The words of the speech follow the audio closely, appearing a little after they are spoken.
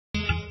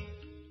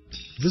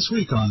This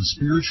week on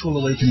Spiritual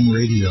Awakening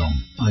Radio,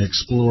 I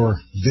explore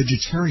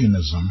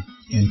vegetarianism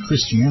in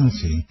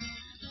Christianity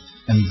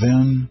and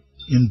then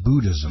in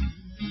Buddhism.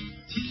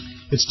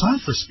 It's time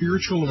for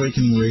Spiritual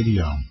Awakening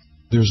Radio.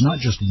 There's not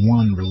just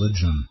one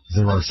religion,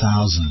 there are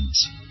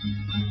thousands.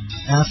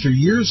 After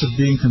years of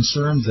being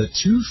concerned that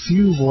too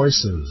few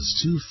voices,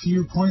 too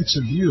few points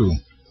of view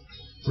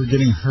were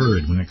getting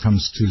heard when it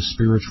comes to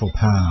spiritual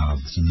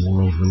paths and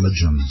world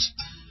religions,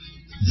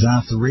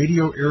 that the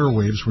radio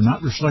airwaves were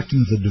not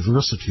reflecting the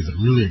diversity that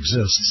really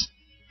exists,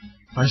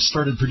 I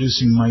started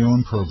producing my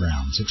own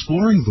programs,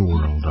 exploring the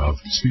world of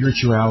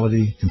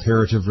spirituality,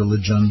 comparative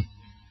religion,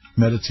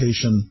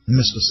 meditation,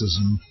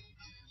 mysticism,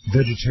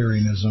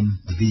 vegetarianism,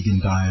 the vegan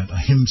diet,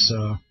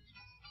 ahimsa,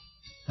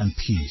 and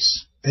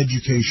peace,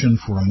 education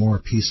for a more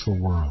peaceful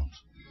world,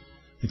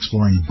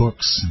 exploring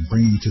books and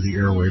bringing to the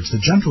airwaves the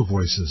gentle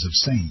voices of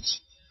saints,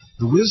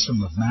 the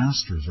wisdom of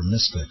masters or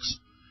mystics,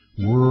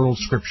 world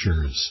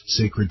scriptures,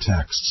 sacred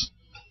texts,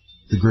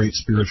 the great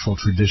spiritual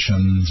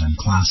traditions and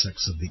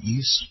classics of the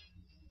East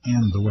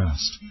and the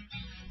West.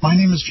 My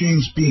name is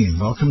James Bean.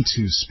 Welcome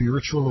to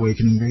Spiritual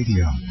Awakening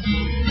Radio.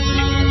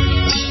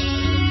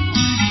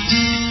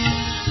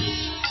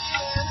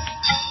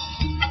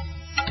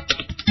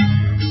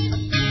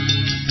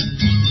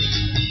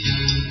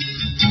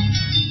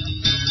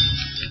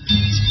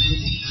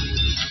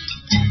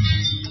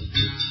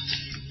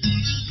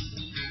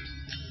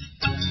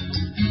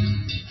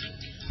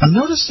 I'm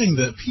noticing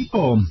that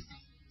people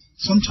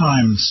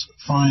sometimes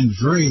find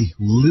very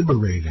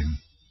liberating,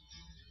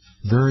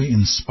 very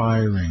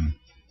inspiring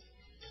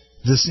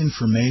this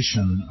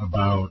information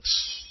about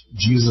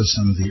Jesus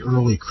and the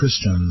early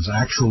Christians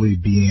actually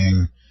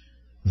being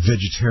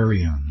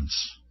vegetarians,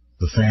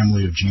 the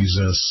family of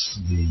Jesus,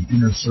 the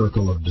inner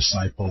circle of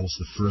disciples,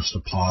 the first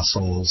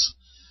apostles.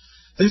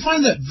 They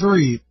find that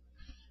very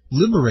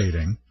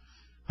liberating.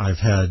 I've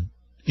had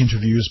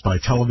interviews by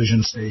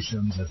television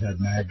stations, I've had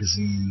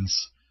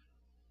magazines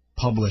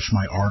publish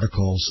my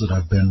articles that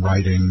I've been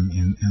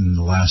writing in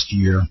the last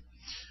year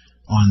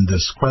on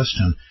this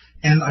question.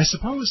 And I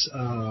suppose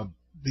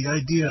the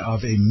idea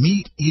of a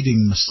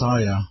meat-eating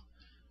Messiah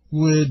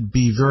would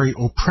be very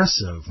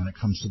oppressive when it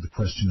comes to the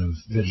question of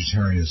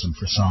vegetarianism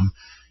for some.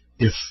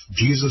 If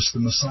Jesus the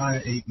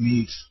Messiah ate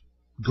meat,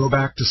 go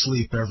back to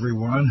sleep,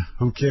 everyone.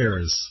 Who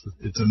cares?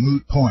 It's a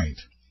moot point.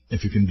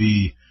 If you can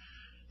be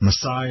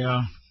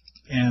Messiah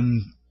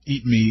and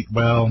eat meat,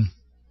 well,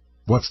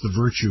 what's the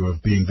virtue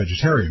of being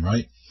vegetarian,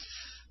 right?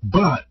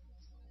 But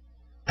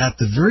at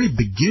the very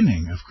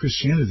beginning of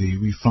Christianity,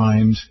 we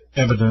find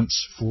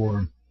evidence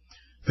for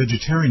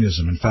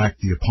vegetarianism. In fact,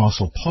 the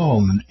Apostle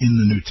Paul in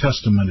the New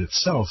Testament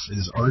itself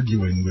is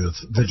arguing with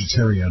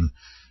vegetarian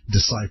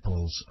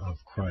disciples of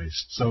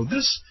Christ. So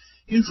this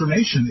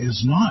information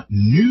is not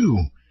new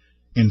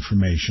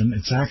information.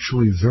 It's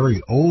actually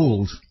very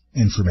old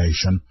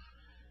information.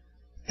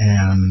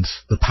 And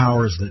the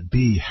powers that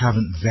be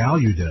haven't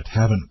valued it,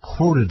 haven't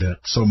quoted it,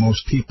 so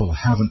most people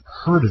haven't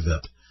heard of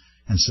it.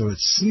 And so it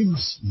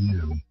seems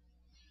new,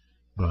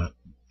 but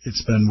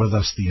it's been with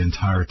us the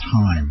entire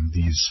time,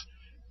 these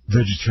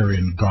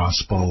vegetarian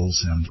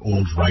gospels and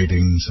old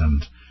writings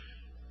and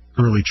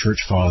early church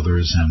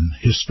fathers and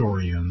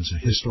historians, a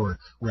historic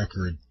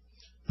record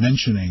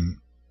mentioning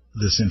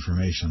this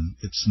information.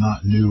 It's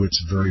not new,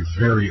 it's very,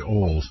 very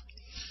old.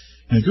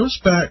 And it goes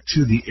back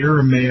to the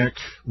Aramaic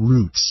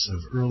roots of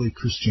early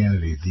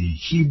Christianity, the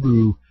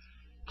Hebrew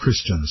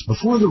Christians.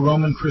 Before the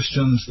Roman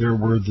Christians, there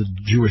were the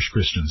Jewish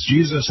Christians.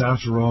 Jesus,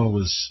 after all,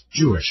 was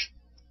Jewish.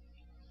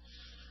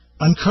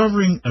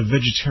 Uncovering a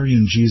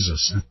vegetarian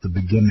Jesus at the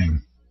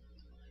beginning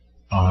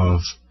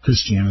of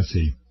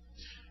Christianity.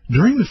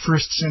 During the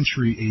 1st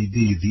century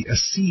A.D., the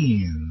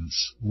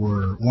Essenes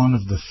were one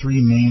of the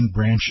three main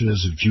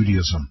branches of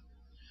Judaism.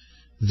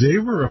 They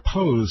were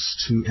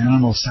opposed to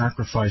animal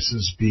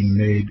sacrifices being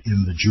made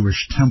in the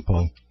Jewish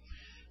temple,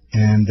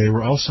 and they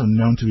were also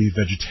known to be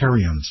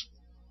vegetarians.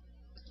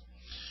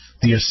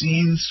 The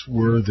Essenes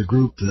were the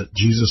group that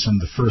Jesus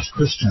and the first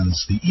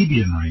Christians, the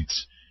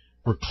Ebionites,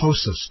 were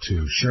closest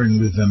to,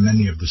 sharing with them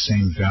many of the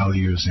same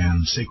values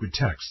and sacred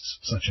texts,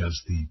 such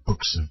as the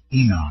books of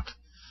Enoch.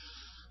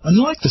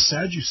 Unlike the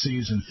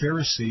Sadducees and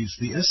Pharisees,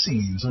 the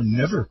Essenes are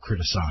never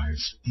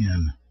criticized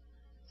in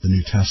the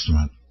New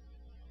Testament.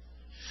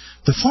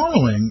 The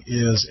following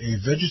is a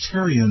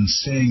vegetarian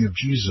saying of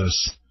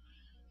Jesus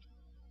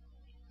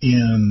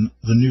in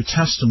the New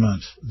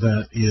Testament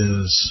that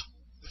is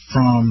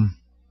from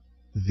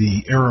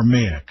the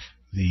Aramaic,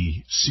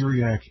 the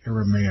Syriac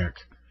Aramaic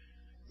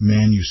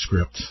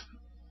manuscript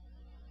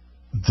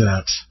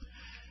that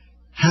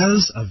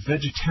has a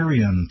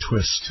vegetarian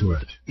twist to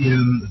it.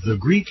 In the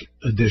Greek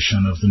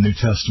edition of the New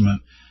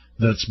Testament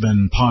that's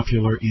been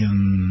popular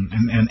in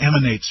and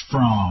emanates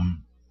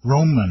from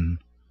Roman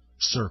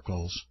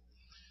circles,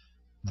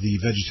 the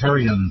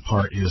vegetarian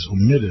part is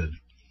omitted.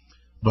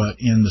 But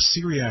in the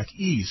Syriac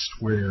East,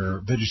 where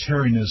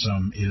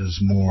vegetarianism is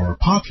more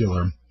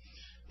popular,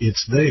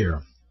 it's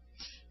there.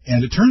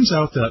 And it turns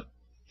out that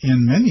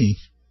in many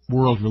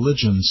world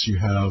religions, you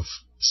have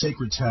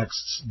sacred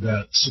texts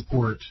that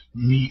support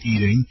meat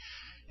eating,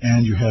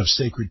 and you have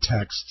sacred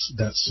texts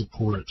that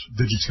support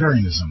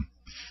vegetarianism.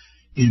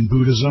 In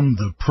Buddhism,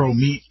 the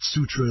pro-meat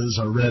sutras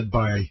are read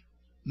by,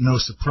 no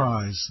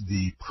surprise,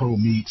 the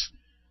pro-meat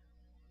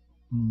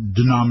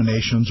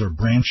denominations or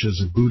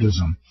branches of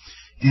Buddhism.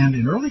 And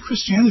in early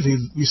Christianity,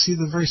 we see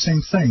the very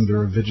same thing. There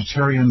are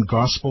vegetarian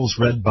gospels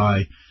read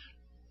by,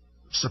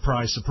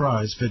 surprise,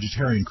 surprise,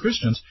 vegetarian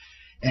Christians,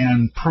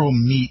 and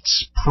pro-meat,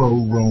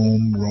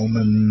 pro-Rome,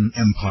 Roman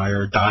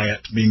Empire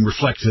diet being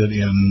reflected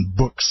in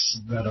books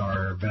that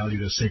are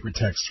valued as sacred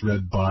texts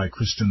read by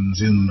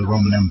Christians in the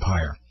Roman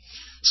Empire,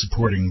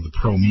 supporting the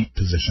pro-meat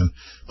position,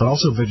 but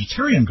also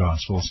vegetarian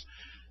gospels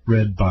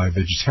read by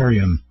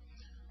vegetarian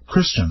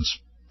Christians.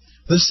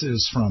 This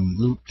is from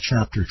Luke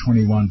chapter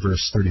 21,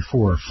 verse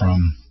 34,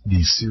 from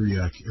the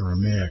Syriac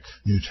Aramaic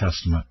New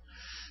Testament.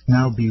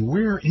 Now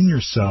beware in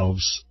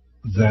yourselves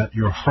that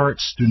your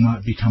hearts do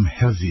not become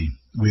heavy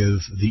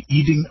with the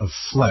eating of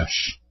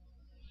flesh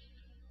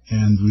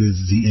and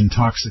with the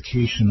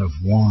intoxication of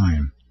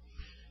wine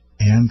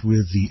and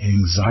with the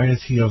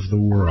anxiety of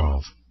the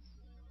world,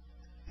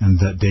 and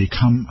that day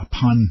come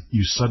upon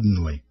you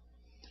suddenly.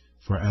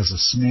 For as a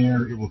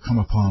snare it will come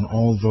upon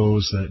all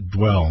those that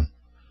dwell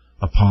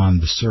upon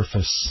the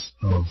surface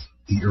of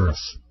the earth.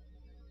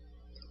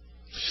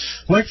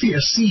 Like the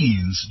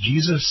Essenes,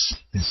 Jesus,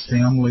 his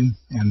family,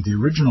 and the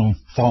original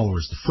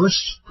followers, the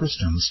first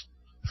Christians,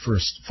 the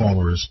first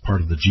followers,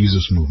 part of the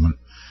Jesus movement,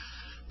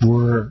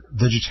 were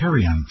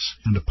vegetarians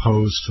and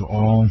opposed to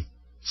all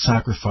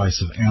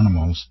sacrifice of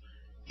animals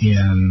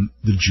in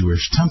the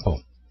Jewish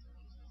temple.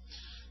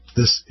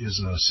 This is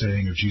a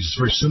saying of Jesus,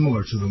 very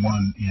similar to the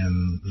one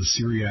in the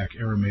Syriac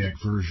Aramaic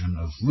version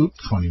of Luke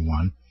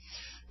 21,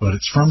 but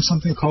it's from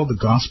something called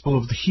the Gospel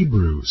of the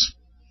Hebrews.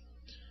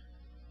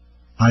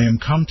 I am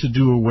come to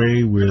do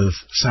away with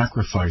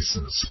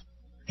sacrifices,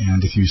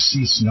 and if you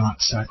cease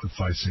not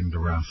sacrificing, the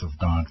wrath of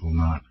God will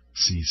not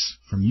cease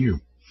from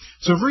you.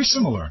 So very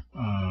similar,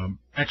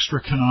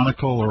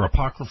 extra-canonical or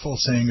apocryphal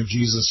saying of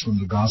Jesus from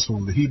the Gospel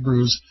of the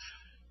Hebrews,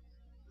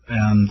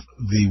 and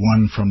the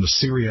one from the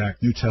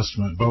Syriac New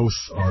Testament, both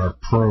are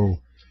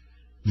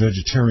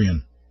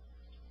pro-vegetarian.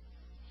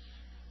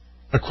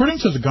 According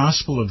to the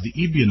Gospel of the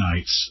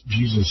Ebionites,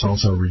 Jesus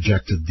also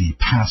rejected the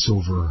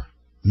Passover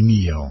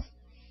meal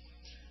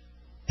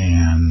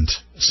and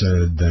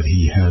said that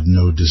he had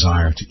no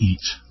desire to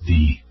eat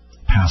the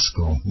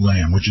Paschal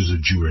lamb, which is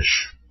a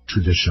Jewish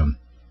tradition.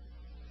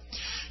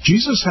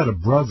 Jesus had a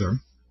brother.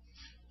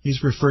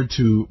 He's referred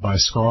to by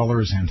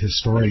scholars and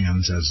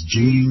historians as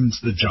James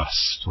the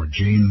Just, or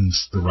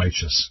James the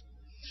Righteous.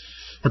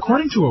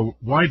 According to a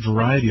wide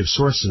variety of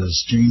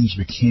sources, James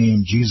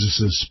became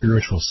Jesus'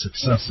 spiritual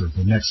successor,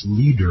 the next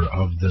leader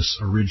of this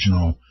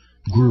original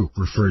group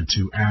referred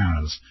to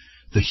as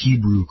the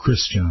Hebrew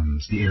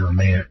Christians, the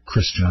Aramaic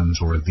Christians,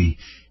 or the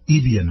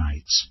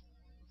Ebionites,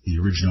 the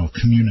original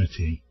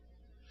community.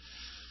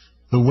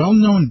 The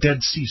well-known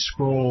Dead Sea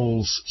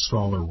Scrolls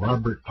scholar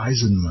Robert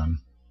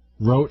Eisenman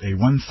wrote a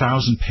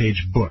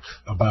 1,000-page book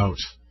about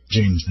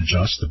James the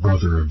Just, the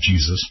brother of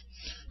Jesus,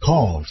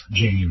 called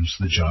James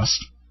the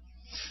Just,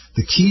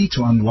 The Key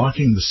to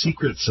Unlocking the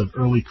Secrets of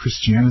Early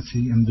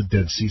Christianity in the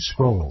Dead Sea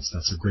Scrolls.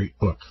 That's a great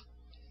book.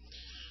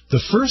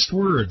 The first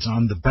words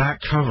on the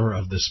back cover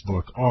of this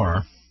book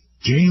are,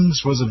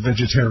 James was a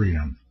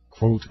vegetarian,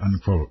 quote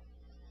unquote,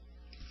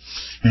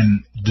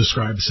 and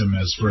describes him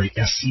as very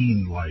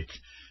Essene-like,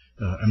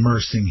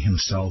 immersing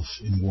himself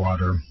in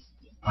water,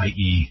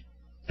 i.e.,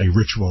 a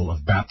ritual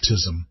of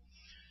baptism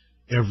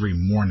every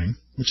morning,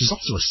 which is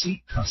also a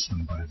Sikh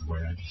custom, by the way.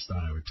 I just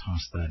thought I would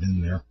toss that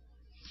in there.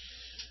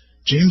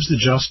 James the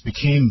Just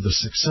became the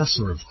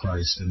successor of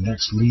Christ and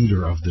next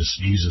leader of this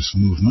Jesus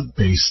movement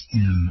based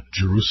in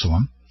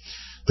Jerusalem.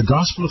 The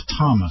Gospel of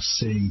Thomas,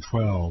 saying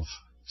 12,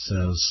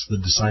 says, the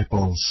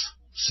disciples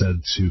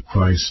said to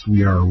Christ,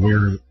 we are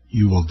aware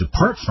you will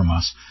depart from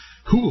us.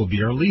 Who will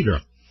be our leader?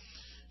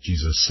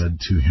 Jesus said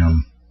to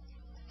him,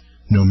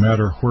 no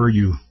matter where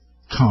you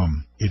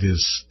come, it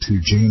is to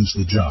James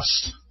the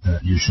Just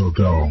that you shall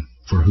go,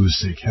 for whose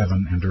sake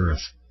heaven and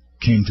earth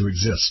came to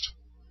exist.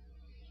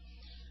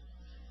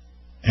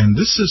 And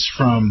this is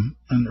from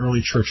an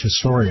early church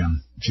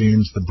historian.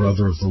 James, the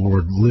brother of the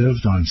Lord,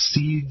 lived on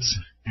seeds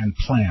and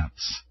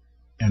plants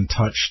and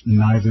touched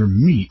neither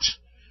meat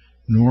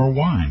nor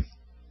wine.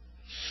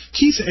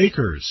 Keith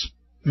Akers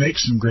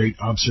makes some great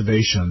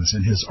observations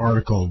in his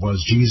article,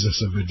 Was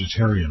Jesus a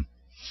Vegetarian?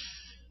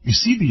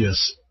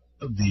 Eusebius,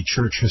 the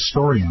church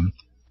historian,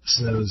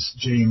 says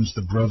James,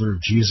 the brother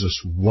of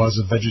Jesus, was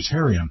a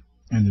vegetarian,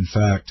 and in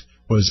fact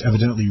was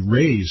evidently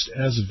raised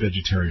as a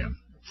vegetarian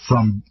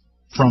from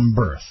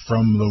birth,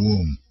 from the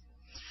womb.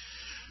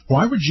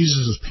 Why would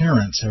Jesus'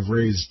 parents have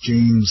raised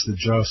James the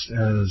Just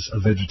as a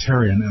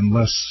vegetarian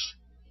unless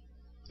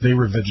they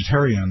were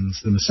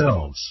vegetarians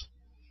themselves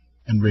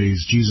and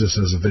raised Jesus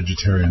as a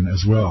vegetarian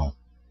as well?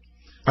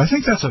 I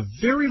think that's a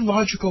very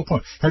logical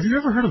point. Have you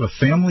ever heard of a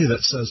family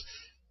that says,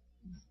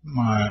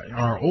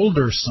 our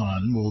older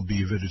son will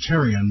be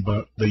vegetarian,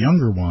 but the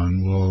younger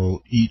one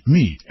will eat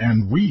meat,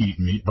 and we eat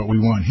meat, but we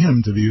want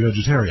him to be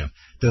vegetarian.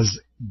 Does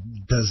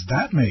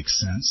that make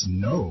sense?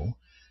 No,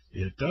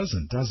 it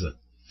doesn't, does it?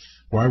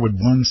 Why would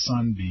one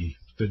son be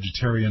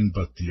vegetarian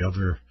but the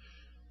other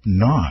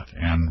not?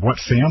 And what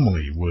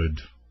family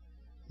would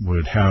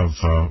have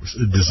a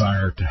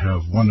desire to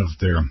have one of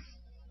their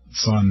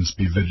sons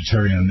be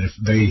vegetarian if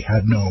they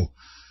had no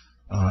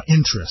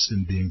interest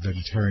in being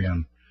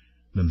vegetarian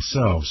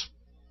themselves?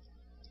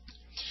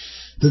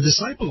 The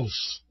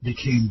disciples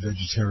became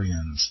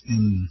vegetarians.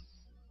 In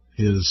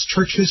his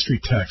church history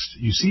text,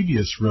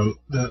 Eusebius wrote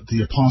that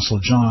the Apostle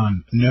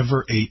John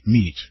never ate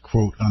meat,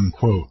 quote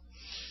unquote.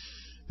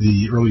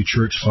 The early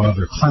church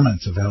father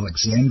Clement of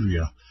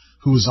Alexandria,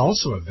 who was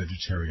also a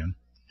vegetarian,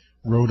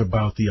 wrote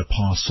about the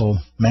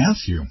Apostle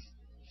Matthew,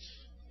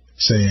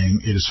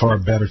 saying, "It is far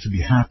better to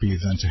be happy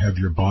than to have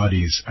your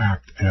bodies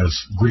act as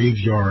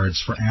graveyards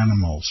for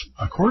animals."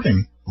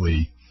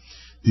 Accordingly,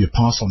 the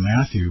Apostle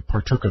Matthew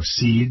partook of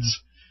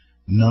seeds,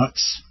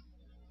 nuts,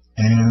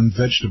 and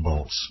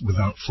vegetables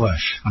without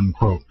flesh,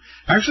 unquote.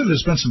 Actually,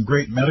 there's been some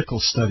great medical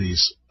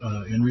studies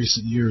in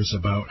recent years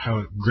about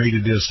how great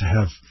it is to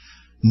have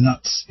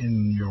nuts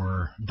in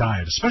your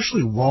diet,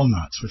 especially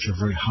walnuts, which are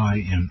very high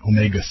in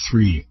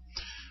omega-3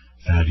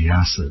 fatty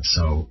acids.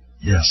 So,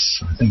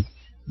 yes, I think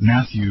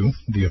Matthew,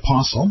 the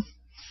apostle,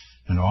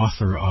 and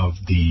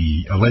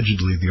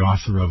allegedly the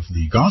author of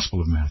the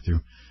Gospel of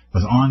Matthew,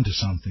 was on to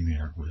something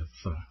there with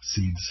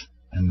seeds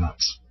and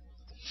nuts.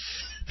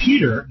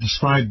 Peter,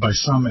 described by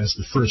some as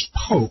the first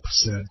pope,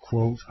 said,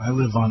 quote, "I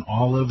live on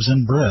olives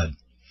and bread,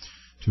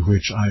 to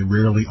which I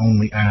rarely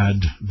only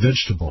add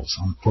vegetables,"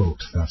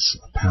 unquote. That's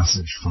a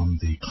passage from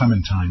the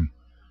Clementine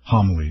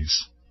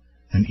Homilies,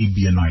 an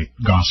Ebionite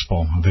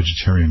gospel, a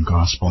vegetarian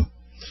gospel,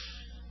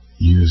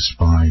 used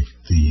by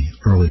the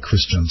early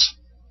Christians.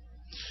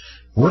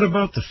 What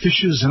about the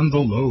fishes and the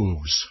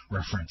loaves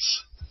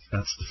reference?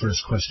 That's the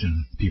first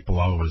question people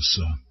always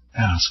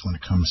ask when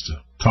it comes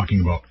to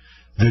talking about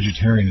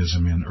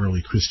vegetarianism in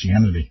early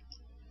Christianity.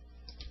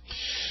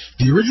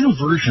 The original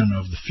version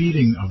of the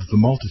feeding of the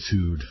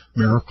multitude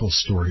miracle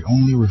story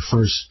only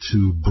refers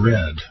to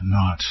bread,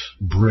 not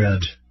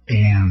bread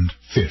and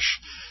fish.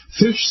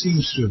 Fish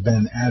seems to have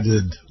been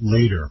added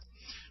later,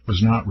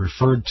 was not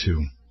referred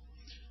to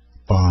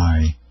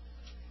by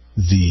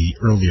the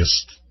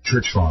earliest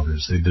church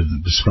fathers. They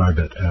didn't describe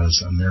it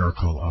as a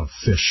miracle of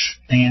fish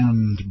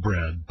and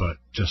bread, but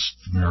just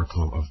the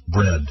miracle of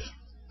bread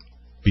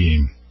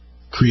being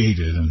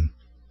created and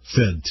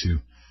fed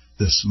to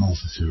this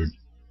multitude.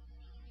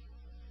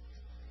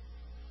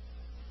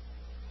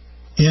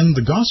 In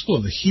the Gospel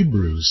of the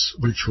Hebrews,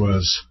 which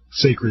was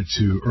sacred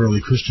to early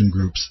Christian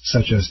groups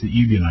such as the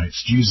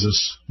Ebionites,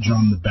 Jesus,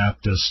 John the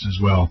Baptist as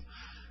well,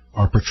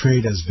 are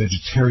portrayed as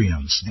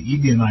vegetarians. The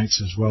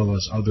Ebionites as well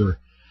as other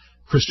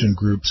Christian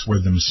groups were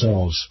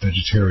themselves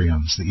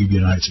vegetarians. The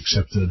Ebionites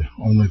accepted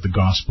only the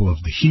Gospel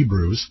of the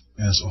Hebrews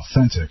as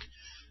authentic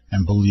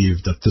and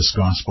believed that this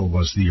Gospel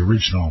was the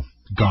original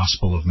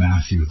Gospel of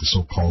Matthew, the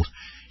so-called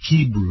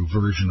Hebrew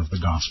version of the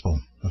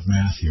Gospel of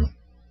Matthew.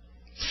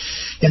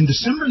 In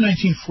December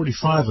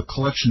 1945, a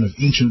collection of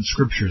ancient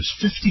scriptures,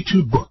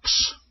 52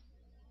 books,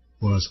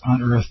 was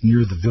unearthed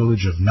near the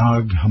village of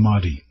Nag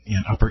Hammadi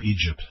in Upper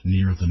Egypt,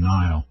 near the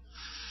Nile.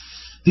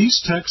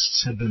 These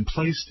texts had been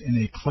placed in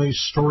a clay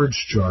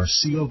storage jar,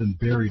 sealed and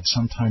buried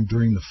sometime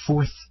during the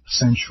 4th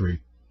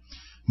century.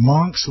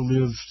 Monks who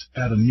lived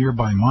at a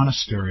nearby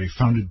monastery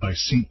founded by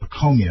St.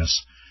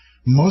 Pachomius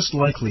most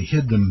likely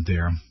hid them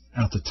there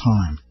at the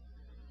time.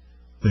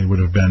 They would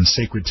have been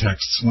sacred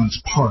texts once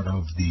part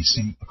of the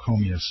St.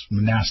 Pachomius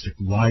monastic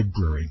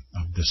library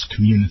of this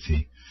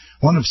community,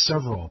 one of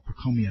several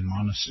Pachomian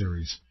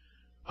monasteries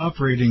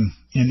operating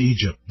in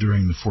Egypt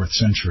during the 4th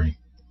century.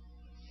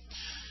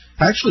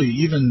 Actually,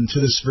 even to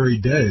this very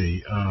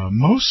day,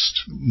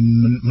 most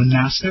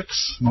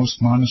monastics,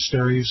 most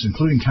monasteries,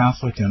 including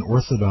Catholic and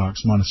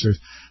Orthodox monasteries,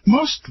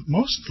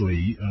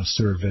 mostly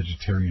serve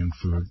vegetarian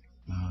food,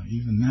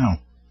 even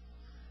now.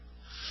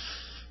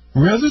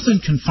 Rather than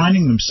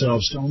confining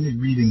themselves to only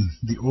reading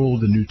the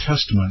Old and New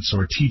Testaments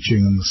or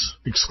teachings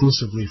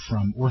exclusively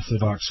from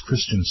Orthodox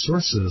Christian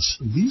sources,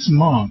 these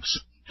monks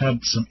had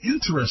some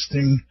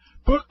interesting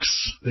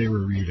books they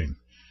were reading.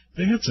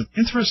 They had some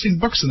interesting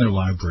books in their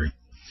library.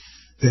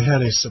 They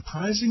had a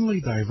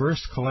surprisingly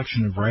diverse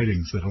collection of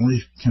writings that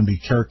only can be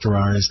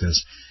characterized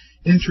as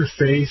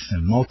interfaith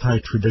and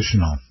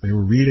multi-traditional. They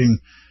were reading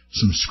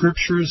some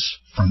scriptures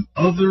from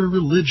other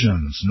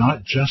religions,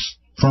 not just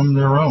from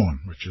their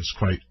own, which is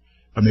quite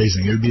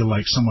amazing. It would be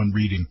like someone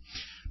reading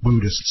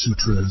Buddhist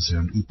sutras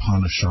and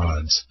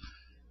Upanishads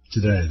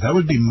today. That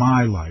would be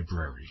my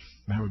library.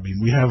 That would be.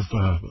 We have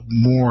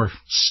more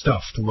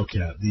stuff to look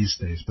at these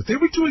days, but they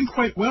were doing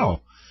quite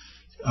well.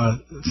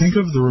 Think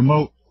of the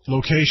remote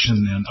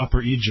location in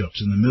Upper Egypt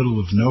in the middle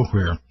of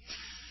nowhere,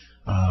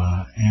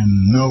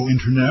 and no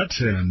internet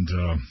and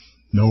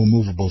no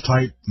movable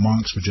type.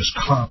 Monks would just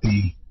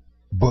copy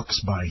books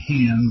by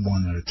hand,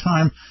 one at a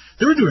time.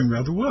 They were doing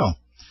rather well.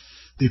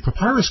 The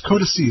papyrus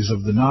codices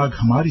of the Nag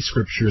Hammadi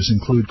scriptures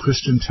include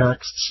Christian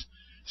texts,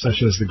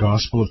 such as the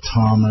Gospel of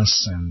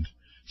Thomas and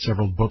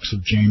several books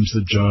of James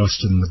the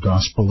Just and the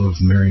Gospel of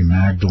Mary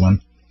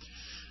Magdalene.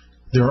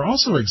 There are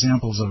also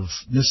examples of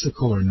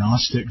mystical or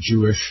Gnostic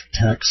Jewish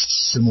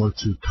texts similar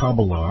to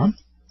Kabbalah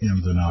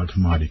in the Nag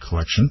Hammadi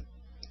collection.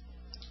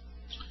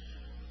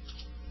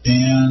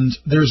 And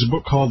there's a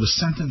book called The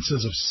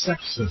Sentences of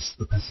Sextus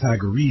the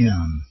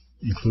Pythagorean,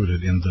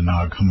 included in the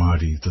Nag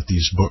Hammadi, that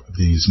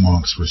these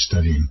monks were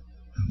studying,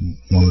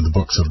 one of the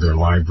books of their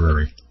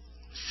library.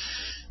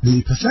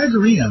 The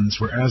Pythagoreans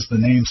were, as the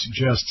name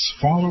suggests,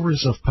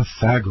 followers of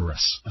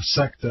Pythagoras, a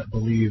sect that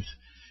believed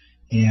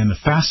in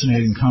a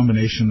fascinating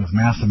combination of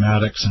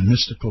mathematics and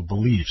mystical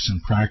beliefs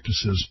and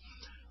practices,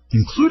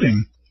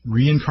 including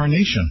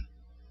reincarnation,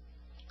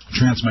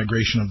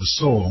 transmigration of the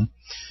soul,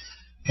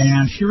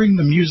 and hearing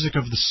the music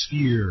of the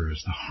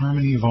spheres, the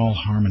harmony of all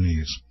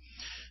harmonies.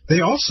 They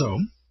also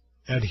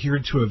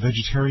adhered to a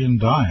vegetarian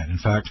diet. In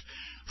fact,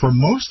 for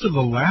most of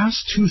the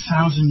last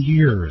 2,000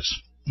 years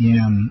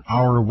in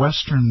our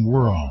Western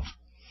world,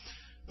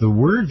 the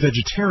word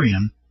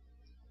vegetarian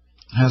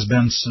has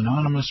been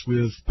synonymous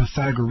with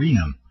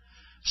Pythagorean.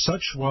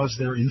 Such was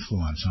their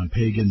influence on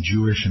pagan,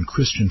 Jewish, and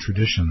Christian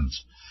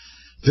traditions.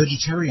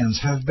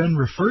 Vegetarians have been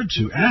referred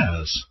to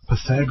as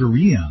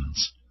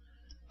Pythagoreans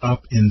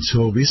up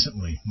until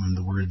recently, when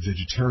the word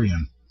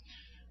vegetarian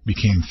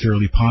became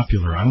fairly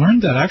popular. I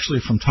learned that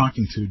actually from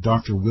talking to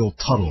Dr. Will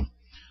Tuttle,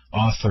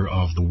 author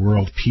of The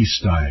World Peace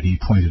Diet. He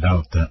pointed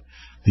out that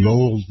the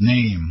old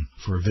name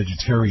for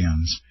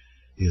vegetarians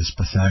is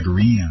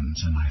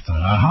Pythagoreans, and I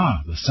thought,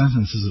 aha, the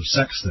Sentences of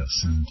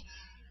Sextus, and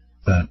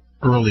that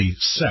early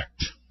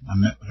sect,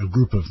 a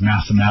group of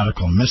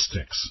mathematical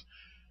mystics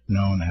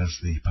known as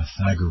the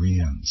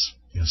Pythagoreans.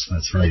 Yes,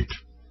 that's right.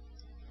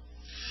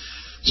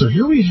 So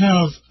here we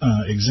have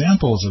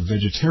examples of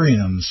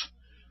vegetarians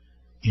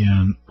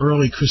in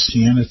early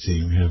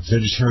Christianity. We have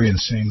vegetarian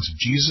sayings of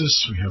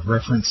Jesus. We have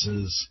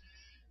references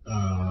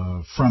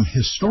from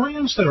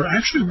historians that are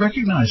actually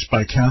recognized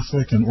by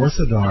Catholic and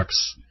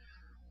Orthodox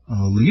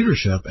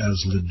leadership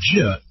as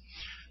legit,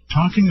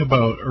 talking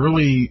about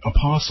early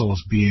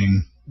apostles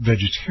being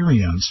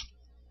vegetarians.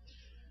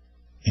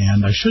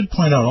 And I should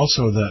point out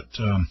also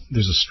that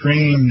there's a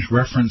strange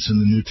reference in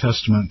the New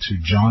Testament to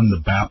John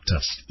the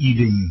Baptist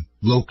eating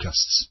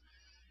locusts,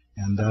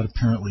 and that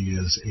apparently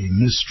is a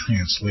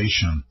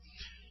mistranslation.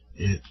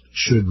 It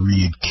should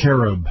read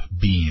carob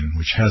bean,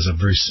 which has a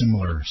very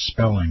similar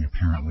spelling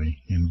apparently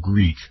in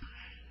Greek.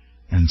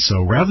 And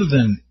so rather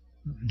than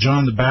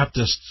John the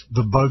Baptist,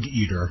 the bug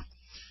eater,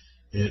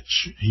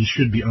 he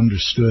should be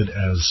understood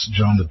as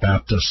John the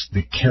Baptist,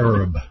 the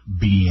carob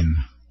bean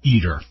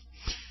eater.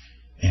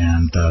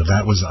 And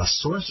that was a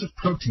source of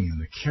protein.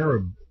 The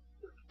carob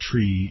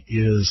tree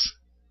is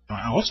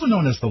also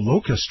known as the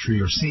locust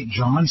tree or St.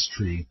 John's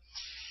tree,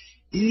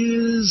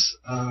 is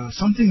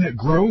something that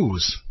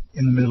grows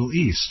in the Middle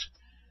East.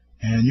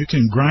 And you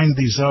can grind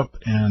these up,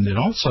 and it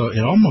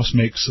almost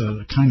makes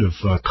a kind of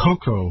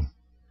cocoa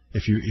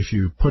if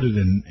you put it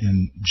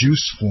in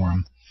juice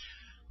form,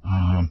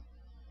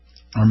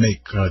 or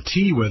make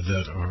tea with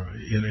it, or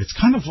it's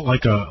kind of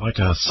like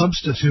a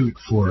substitute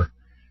for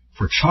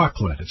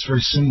chocolate. It's very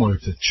similar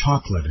to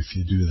chocolate if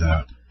you do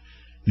that.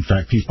 In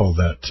fact, people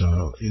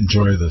that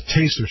enjoy the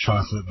taste of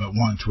chocolate but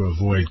want to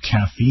avoid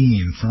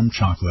caffeine from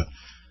chocolate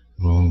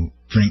will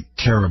drink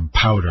carob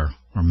powder,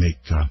 or make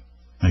a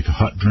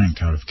hot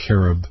drink out of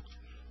carob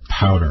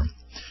powder.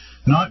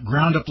 Not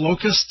ground up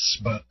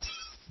locusts, but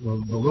the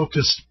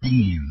locust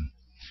bean,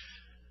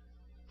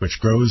 which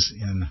grows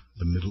in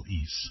the Middle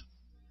East.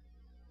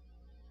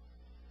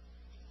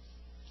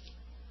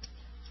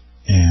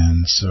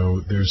 And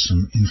so there's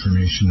some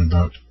information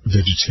about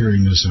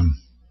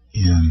vegetarianism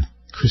in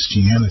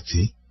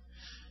Christianity.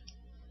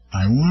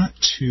 I want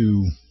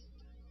to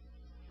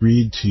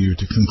read to you,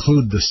 to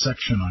conclude this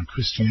section on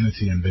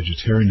Christianity and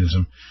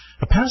vegetarianism,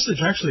 a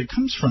passage actually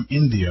comes from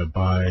India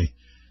by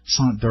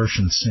Sant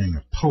Darshan Singh,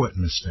 a poet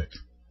mystic.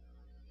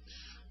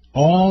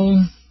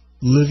 All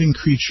living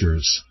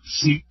creatures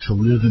seek to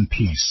live in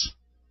peace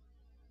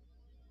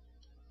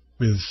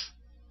with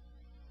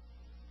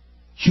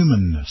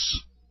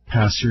humanness.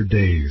 Pass your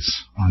days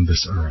on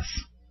this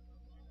earth.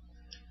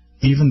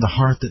 Even the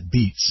heart that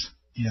beats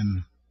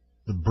in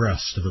the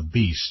breast of a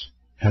beast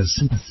has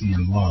sympathy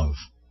and love.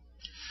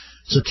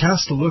 So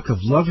cast a look of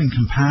loving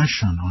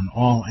compassion on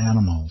all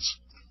animals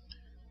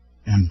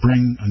and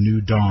bring a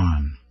new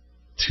dawn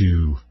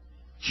to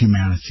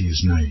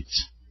humanity's night.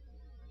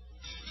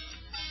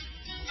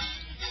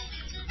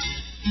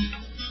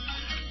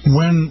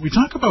 When we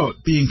talk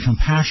about being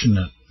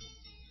compassionate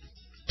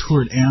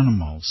toward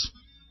animals,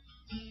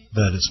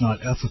 that it's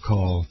not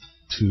ethical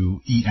to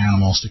eat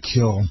animals, to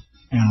kill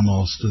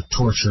animals, to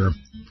torture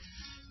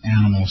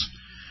animals,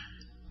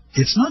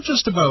 it's not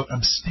just about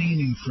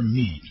abstaining from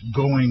meat,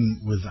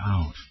 going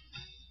without.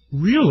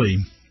 Really,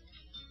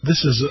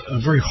 this is a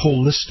very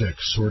holistic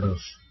sort of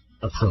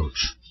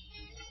approach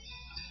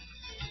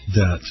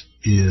that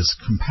is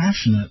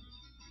compassionate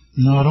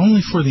not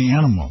only for the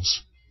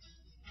animals,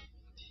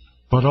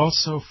 but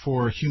also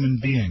for human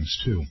beings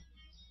too.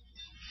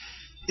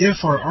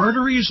 If our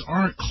arteries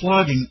aren't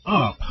clogging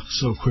up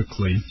so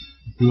quickly,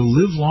 we'll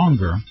live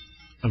longer,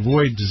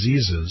 avoid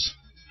diseases,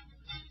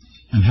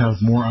 and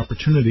have more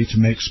opportunity to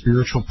make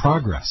spiritual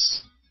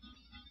progress,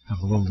 have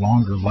a little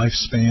longer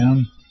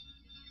lifespan,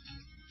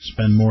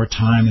 spend more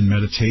time in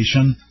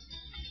meditation.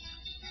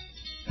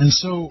 And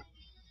so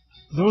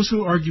those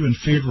who argue in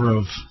favor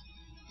of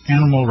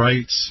animal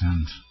rights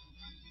and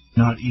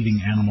not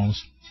eating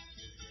animals,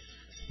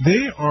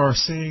 they are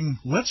saying,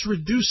 let's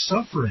reduce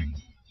suffering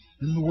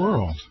in the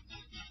world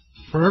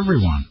for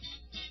everyone.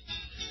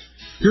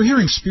 You're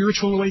hearing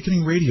Spiritual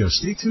Awakening Radio.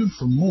 Stay tuned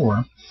for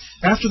more.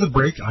 After the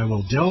break, I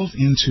will delve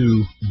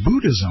into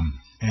Buddhism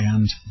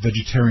and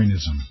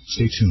vegetarianism.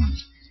 Stay tuned.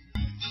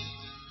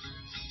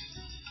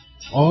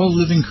 All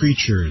living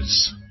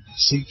creatures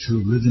seek to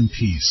live in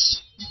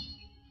peace.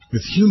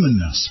 With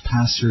humanness,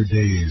 pass your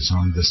days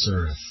on this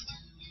earth.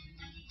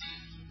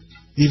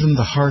 Even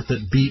the heart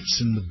that beats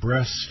in the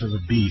breast of a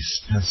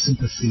beast has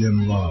sympathy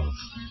and love.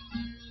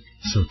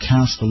 So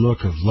cast a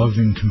look of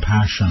loving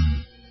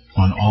compassion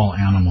on all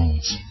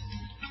animals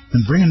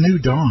and bring a new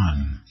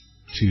dawn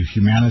to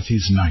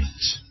humanity's night.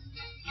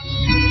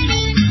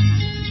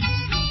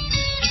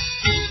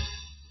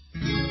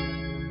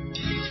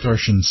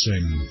 Darshan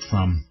Singh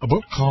from a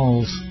book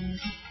called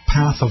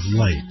Path of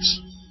Light,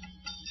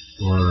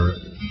 or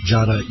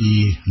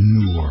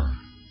Jada-e-Nur,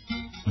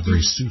 a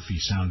very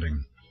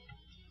Sufi-sounding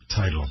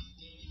title.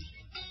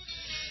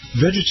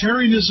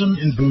 Vegetarianism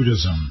in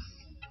Buddhism,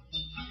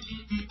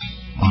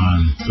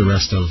 on the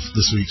rest of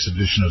this week's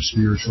edition of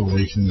Spiritual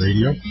Awakening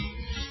Radio.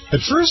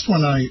 At first,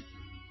 when I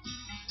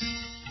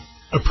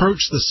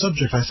approached the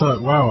subject, I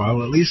thought, wow,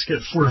 I'll at least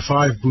get 4 to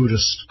 5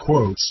 Buddhist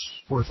quotes,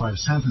 4 or 5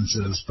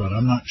 sentences, but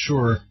I'm not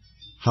sure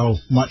how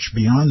much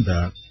beyond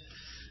that.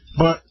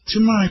 But to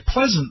my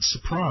pleasant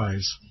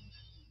surprise,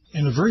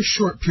 in a very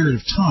short period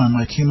of time,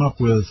 I came up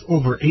with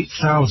over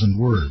 8,000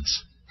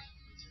 words.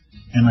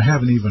 And I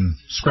haven't even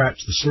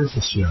scratched the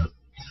surface yet.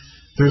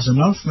 There's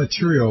enough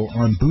material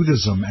on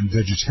Buddhism and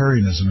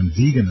vegetarianism and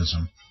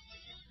veganism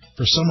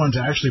for someone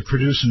to actually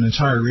produce an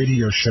entire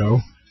radio show,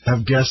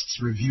 have guests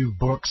review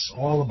books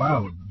all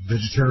about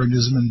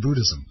vegetarianism and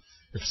Buddhism.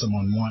 If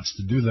someone wants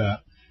to do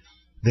that,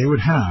 they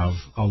would have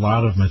a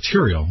lot of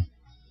material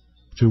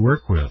to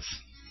work with.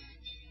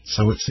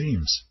 So it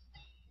seems.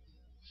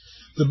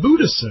 The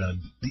Buddha said,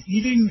 the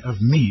eating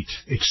of meat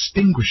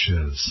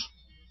extinguishes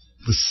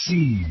the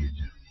seed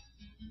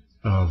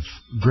of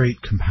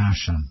great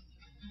compassion.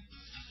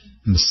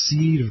 And the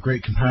seed of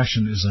great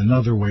compassion is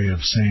another way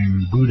of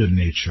saying Buddha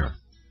nature,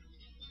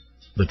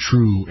 the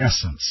true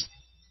essence.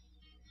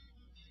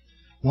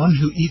 One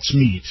who eats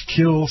meat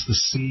kills the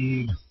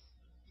seed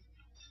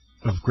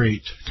of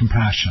great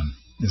compassion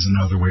is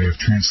another way of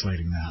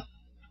translating that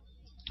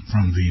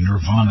from the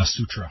Nirvana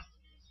Sutra.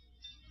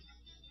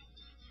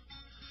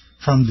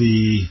 From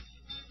the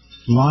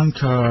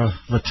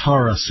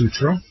Lankavatara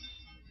Sutra,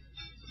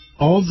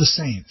 all the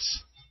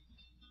saints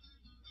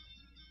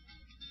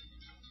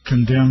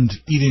condemned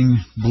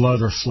eating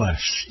blood or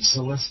flesh.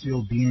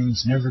 Celestial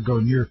beings never go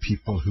near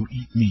people who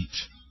eat meat,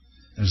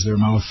 as their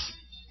mouth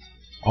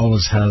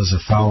always has a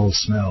foul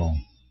smell.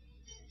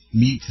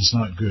 Meat is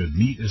not good.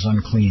 Meat is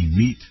unclean.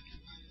 Meat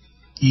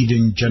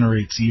eating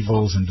generates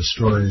evils and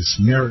destroys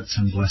merits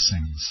and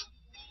blessings.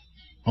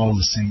 All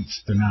the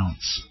saints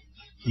denounce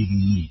eating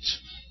meat.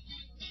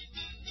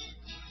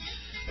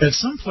 At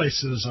some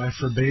places, I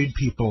forbade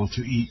people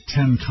to eat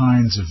 10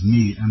 kinds of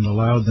meat and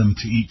allowed them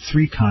to eat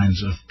 3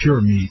 kinds of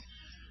pure meat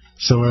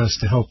so as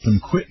to help them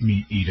quit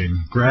meat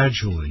eating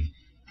gradually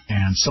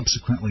and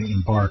subsequently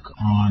embark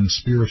on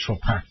spiritual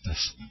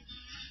practice.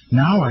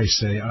 Now I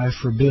say I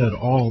forbid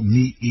all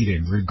meat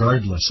eating,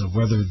 regardless of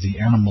whether the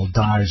animal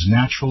dies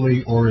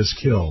naturally or is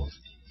killed.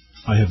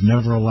 I have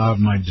never allowed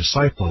my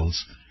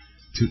disciples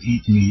to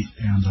eat meat,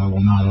 and I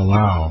will not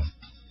allow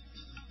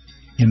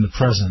in the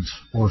present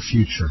or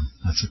future.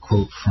 That's a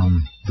quote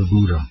from the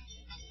Buddha.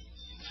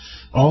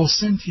 All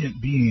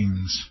sentient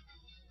beings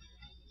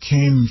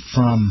came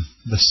from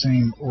the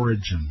same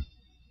origin.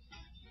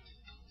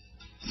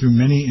 Through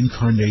many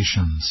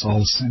incarnations,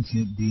 all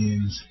sentient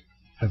beings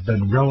have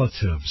been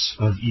relatives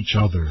of each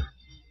other.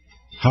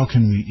 How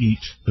can we eat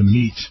the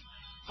meat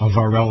of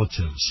our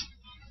relatives?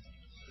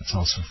 That's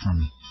also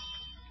from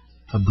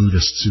a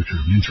Buddhist sutra.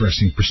 An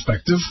interesting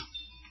perspective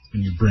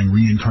when you bring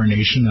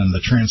reincarnation and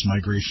the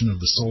transmigration of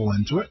the soul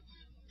into it.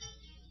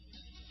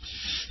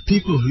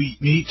 People who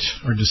eat meat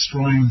are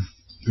destroying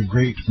the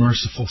great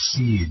merciful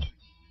seed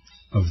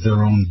of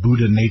their own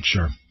Buddha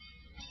nature.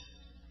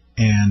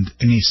 And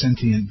any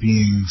sentient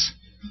beings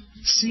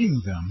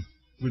seeing them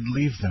would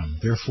leave them.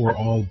 Therefore,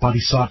 all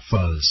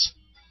bodhisattvas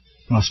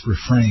must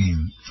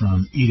refrain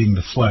from eating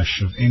the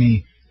flesh of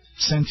any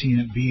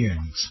sentient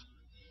beings,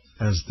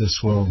 as this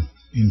will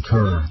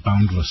incur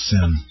boundless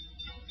sin.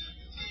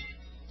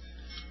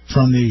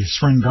 From the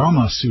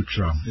Sringama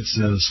Sutra, it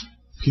says,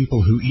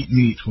 people who eat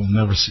meat will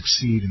never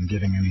succeed in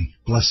getting any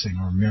blessing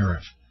or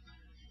merit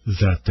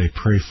that they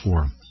pray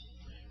for.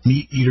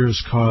 Meat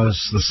eaters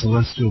cause the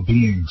celestial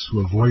beings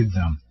who avoid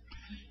them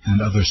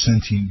and other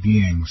sentient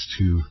beings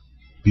to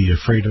be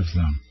afraid of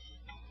them.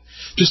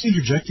 Just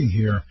interjecting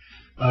here,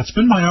 it's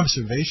been my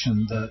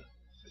observation that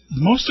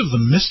most of the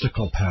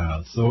mystical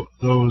paths,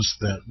 those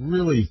that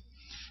really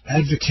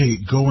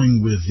advocate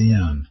going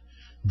within,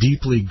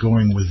 deeply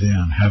going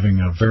within, having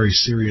a very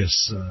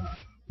serious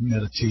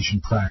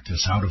meditation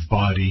practice, out of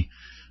body,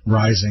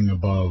 rising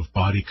above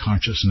body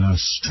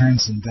consciousness,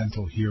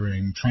 transcendental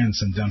hearing,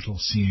 transcendental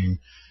seeing,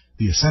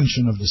 the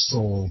ascension of the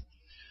soul,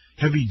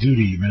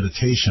 heavy-duty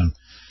meditation,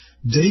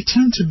 they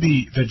tend to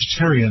be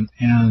vegetarian,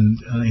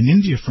 and in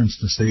India, for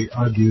instance, they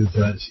argue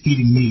that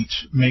eating meat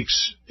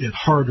makes it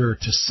harder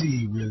to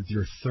see with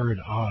your third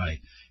eye.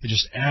 It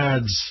just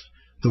adds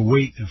the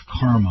weight of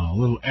karma, a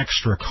little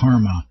extra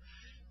karma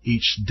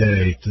each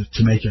day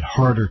to make it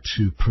harder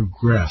to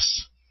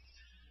progress.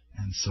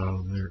 And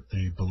so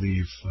they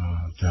believe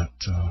that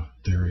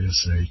there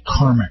is a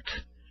karmic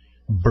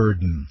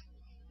burden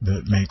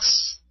that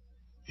makes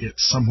it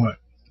somewhat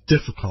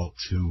difficult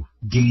to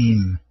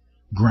gain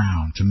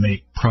ground, to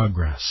make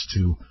progress,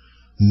 to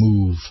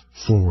move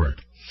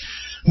forward.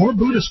 More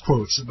Buddhist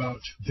quotes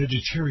about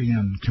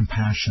vegetarian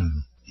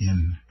compassion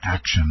in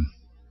action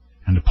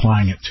and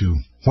applying it to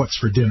what's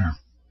for dinner.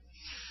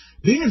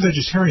 Being a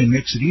vegetarian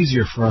makes it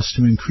easier for us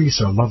to increase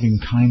our loving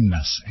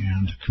kindness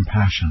and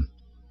compassion.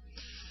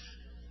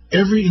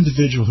 Every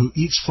individual who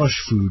eats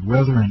flesh food,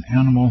 whether an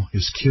animal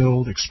is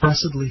killed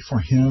expressly for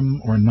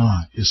him or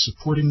not, is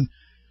supporting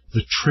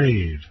the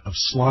trade of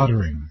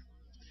slaughtering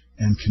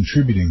and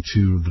contributing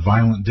to the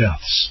violent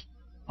deaths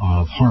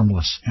of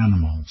harmless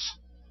animals.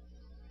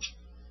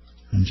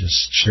 I'm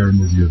just sharing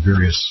with you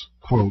various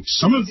quotes.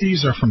 Some of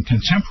these are from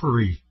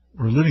contemporary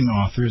or living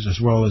authors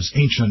as well as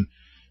ancient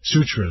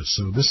sutras.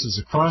 So this is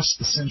across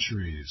the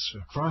centuries,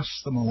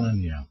 across the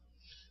millennia,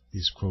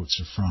 these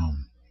quotes are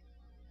from.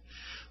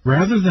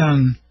 Rather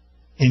than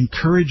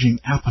encouraging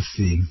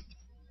apathy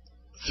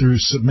through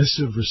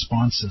submissive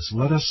responses,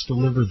 let us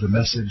deliver the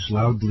message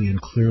loudly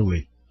and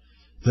clearly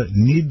that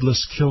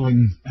needless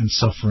killing and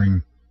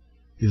suffering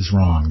is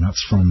wrong.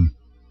 That's from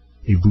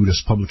a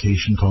Buddhist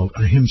publication called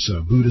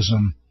Ahimsa,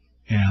 Buddhism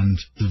and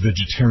the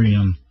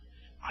Vegetarian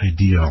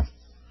Ideal.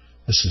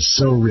 This is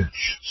so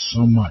rich,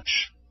 so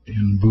much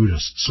in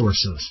Buddhist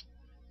sources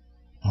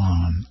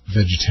on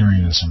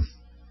vegetarianism.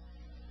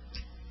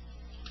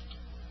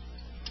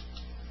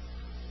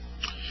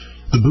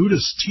 The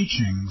Buddhist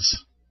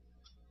teachings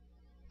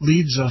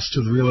leads us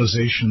to the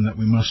realization that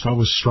we must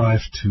always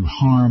strive to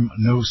harm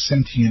no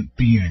sentient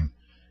being,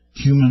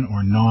 human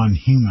or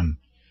non-human,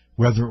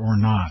 whether or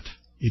not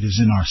it is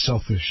in our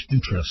selfish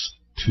interest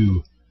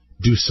to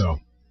do so.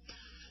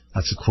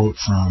 That's a quote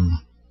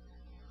from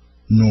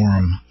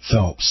Norm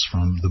Phelps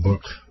from the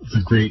book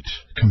The Great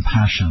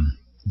Compassion,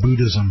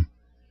 Buddhism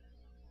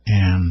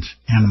and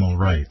Animal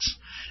Rights.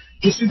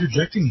 Just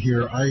interjecting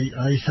here,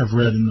 I have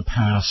read in the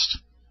past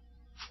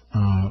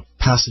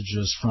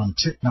passages from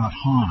Thich Nhat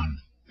Hanh,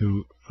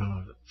 who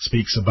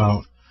speaks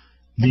about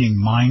being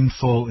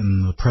mindful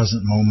in the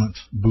present moment,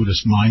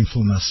 Buddhist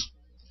mindfulness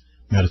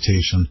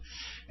meditation,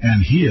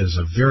 and he is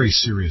a very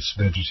serious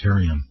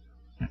vegetarian,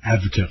 an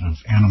advocate of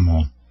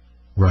animal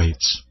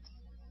rights,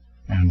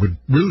 and would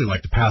really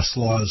like to pass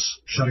laws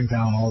shutting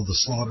down all the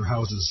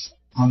slaughterhouses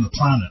on the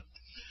planet.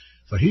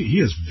 So he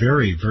is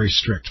very, very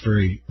strict,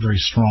 very, very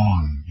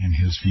strong in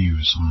his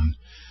views on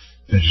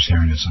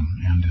vegetarianism,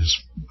 and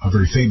is a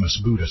very famous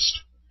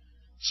Buddhist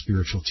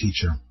spiritual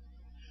teacher.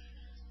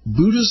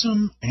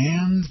 Buddhism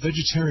and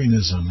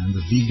vegetarianism and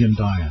the vegan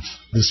diet.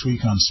 This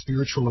week on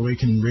Spiritual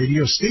Awakening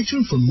Radio. Stay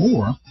tuned for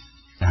more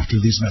after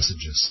these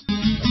messages.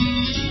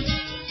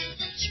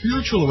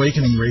 Spiritual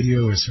Awakening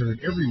Radio is heard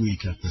every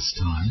week at this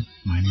time.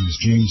 My name is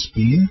James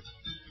Bean.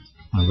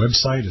 My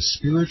website is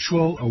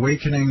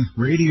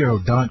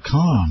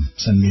spiritualawakeningradio.com.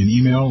 Send me an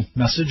email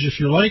message if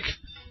you like.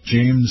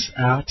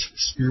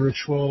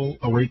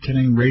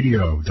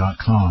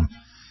 James@spiritualawakeningradio.com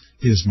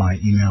is my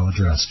email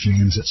address,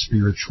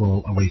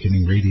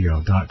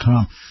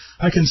 james@spiritualawakeningradio.com.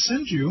 I can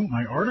send you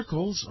my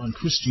articles on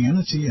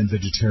Christianity and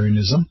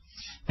vegetarianism,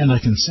 and I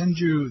can send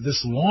you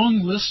this long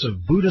list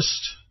of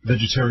Buddhist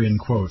vegetarian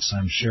quotes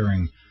I'm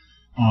sharing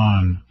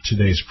on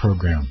today's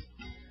program.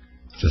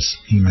 Just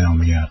email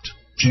me at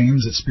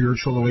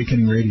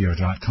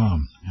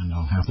james@spiritualawakeningradio.com, and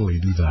I'll happily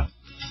do that.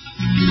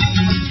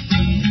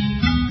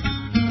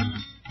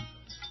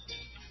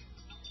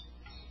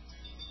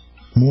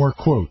 More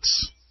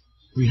quotes.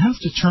 We have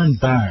to turn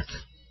back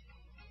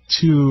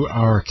to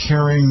our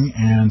caring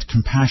and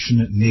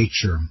compassionate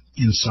nature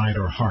inside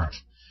our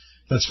heart.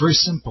 That's very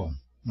simple.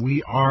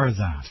 We are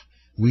that.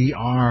 We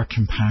are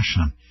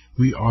compassion.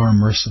 We are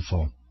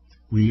merciful.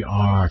 We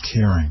are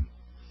caring.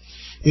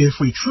 If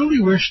we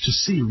truly wish to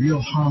see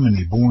real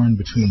harmony born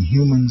between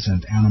humans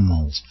and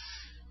animals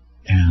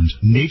and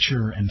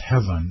nature and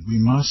heaven, we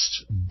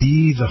must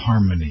be the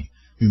harmony.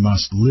 We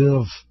must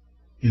live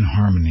in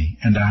harmony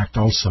and act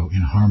also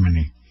in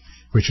harmony,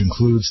 which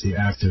includes the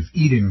act of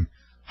eating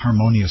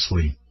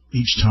harmoniously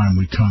each time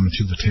we come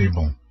to the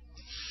table.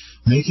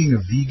 Making a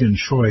vegan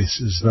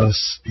choice is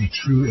thus a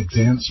true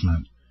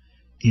advancement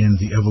in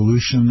the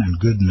evolution and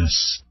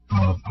goodness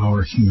of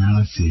our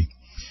humanity.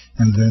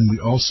 And then we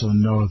also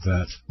know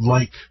that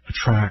like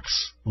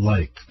attracts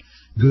like.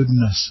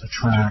 Goodness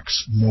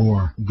attracts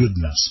more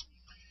goodness.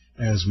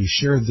 As we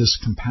share this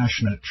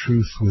compassionate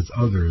truth with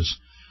others,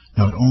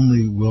 not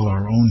only will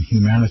our own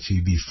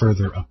humanity be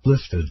further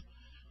uplifted,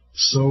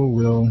 so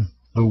will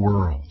the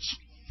world's.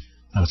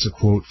 That's a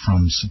quote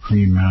from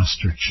Supreme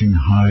Master Ching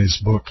Hai's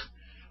book,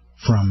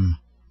 From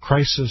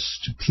Crisis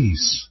to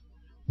Peace,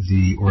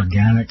 The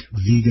Organic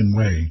Vegan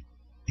Way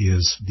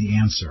is the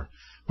Answer,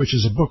 which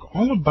is a book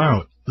all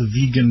about the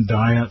vegan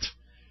diet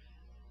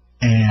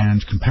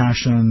and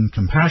compassion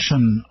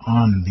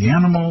on the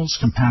animals,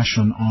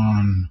 compassion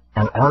on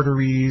our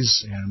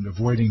arteries and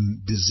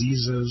avoiding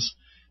diseases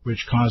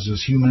which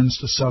causes humans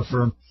to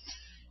suffer,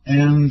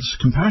 and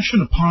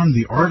compassion upon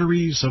the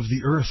arteries of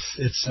the earth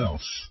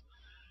itself,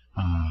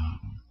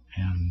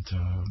 and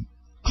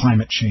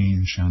climate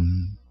change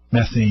and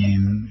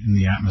methane in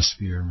the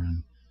atmosphere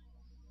and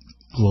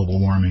global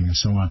warming and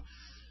so on.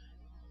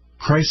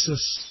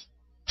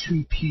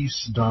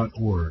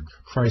 Crisis2peace.org.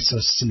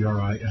 Crisis,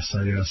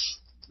 C-R-I-S-I-S,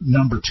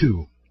 number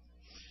 2,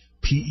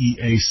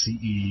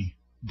 PEACE.org.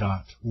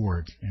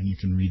 And you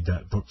can read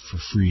that book for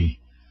free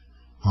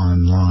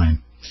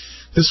online.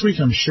 This week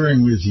I'm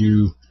sharing with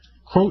you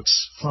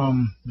quotes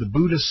from the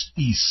Buddhist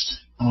East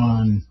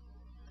on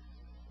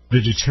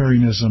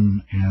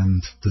vegetarianism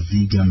and the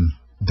vegan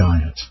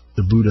diet.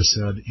 The Buddha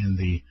said in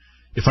the,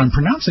 if I'm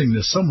pronouncing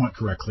this somewhat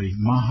correctly,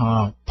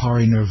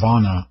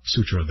 Mahaparinirvana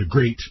Sutra, the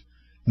Great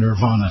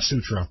Nirvana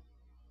Sutra,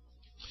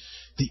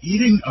 the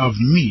eating of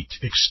meat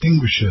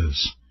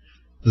extinguishes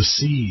the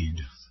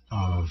seed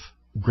of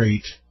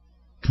great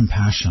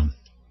compassion.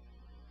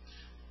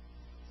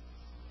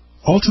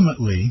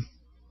 Ultimately,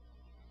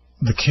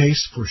 the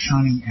case for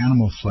shunning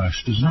animal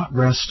flesh does not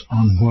rest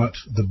on what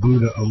the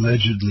Buddha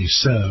allegedly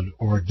said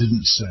or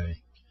didn't say.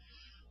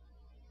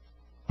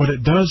 What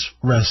it does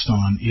rest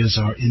on is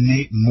our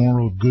innate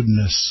moral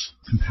goodness,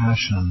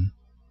 compassion,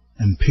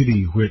 and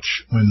pity,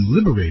 which, when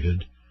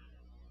liberated,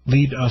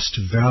 lead us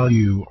to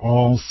value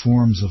all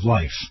forms of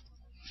life.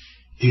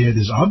 It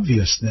is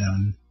obvious,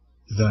 then,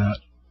 that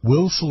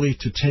willfully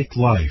to take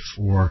life,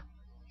 or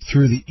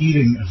through the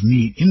eating of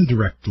meat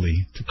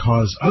indirectly to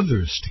cause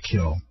others to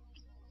kill,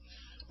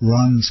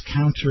 runs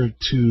counter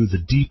to the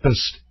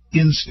deepest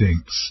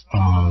instincts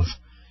of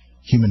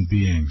human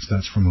beings.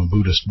 That's from a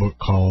Buddhist book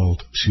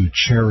called To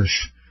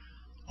Cherish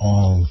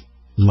All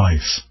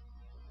Life.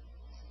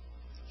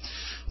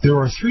 There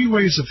are 3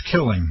 ways of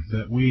killing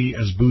that we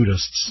as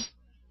Buddhists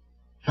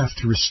have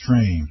to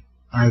restrain,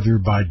 either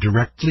by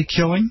directly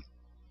killing,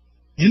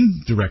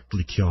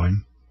 indirectly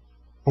killing,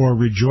 or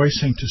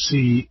rejoicing to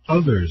see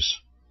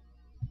others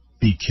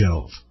be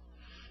killed.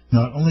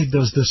 Not only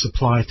does this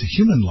apply to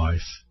human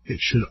life, it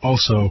should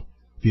also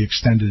be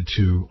extended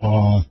to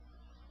all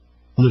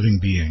living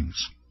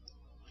beings.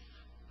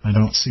 I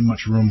don't see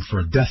much room for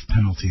a death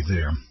penalty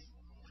there,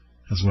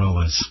 as well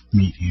as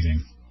meat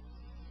eating.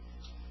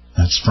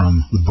 That's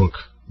from the book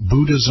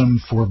Buddhism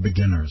for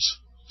Beginners.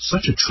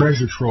 Such a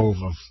treasure trove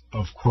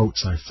of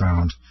quotes I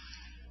found.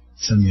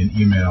 Send me an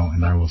email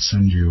and I will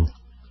send you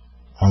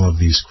all of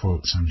these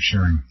quotes I'm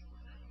sharing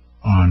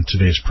on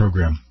today's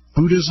program.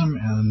 Buddhism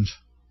and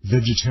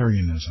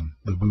vegetarianism,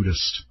 the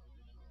Buddhist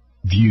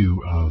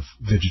view of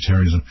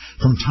vegetarianism.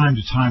 From time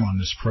to time on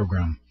this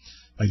program,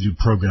 I do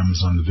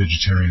programs on the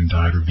vegetarian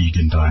diet or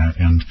vegan diet,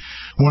 and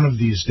one of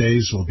these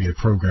days will be a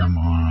program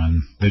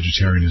on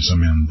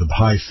vegetarianism and the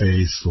Baha'i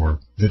faith, or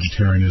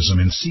vegetarianism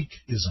and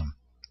Sikhism.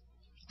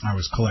 I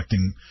was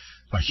collecting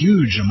a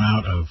huge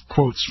amount of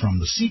quotes from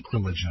the Sikh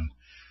religion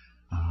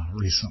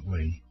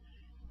recently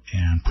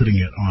and putting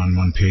it on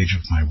one page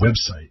of my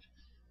website.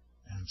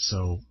 And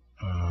so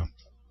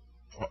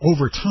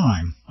over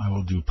time, I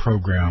will do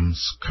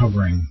programs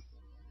covering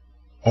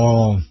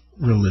all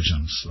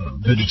religions,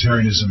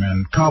 vegetarianism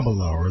and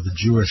Kabbalah, or the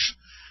Jewish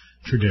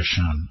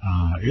tradition.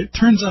 It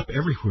turns up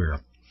everywhere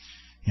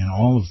in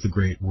all of the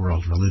great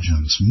world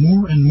religions,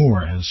 more and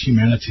more as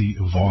humanity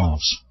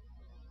evolves.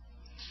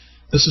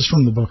 This is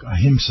from the book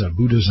Ahimsa,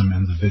 Buddhism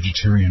and the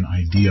Vegetarian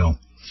Ideal.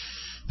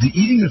 The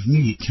eating of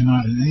meat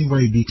cannot in any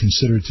way be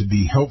considered to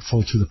be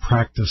helpful to the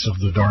practice of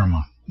the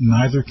Dharma.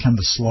 Neither can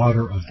the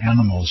slaughter of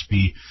animals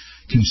be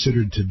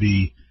considered to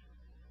be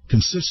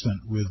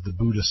consistent with the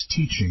Buddhist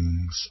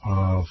teachings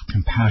of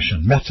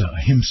compassion, metta,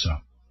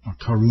 ahimsa, or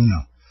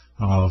karuna,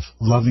 of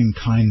loving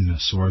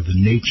kindness, or the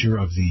nature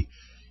of the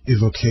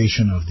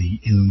evocation of the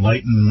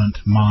enlightenment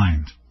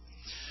mind.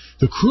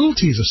 The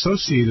cruelties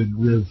associated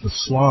with the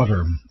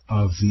slaughter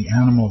of the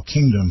animal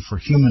kingdom for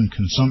human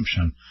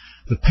consumption,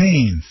 the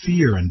pain,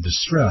 fear, and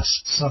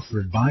distress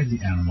suffered by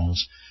the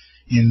animals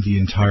in the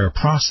entire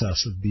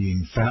process of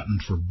being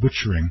fattened for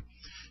butchering,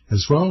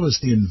 as well as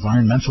the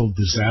environmental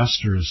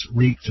disasters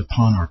wreaked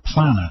upon our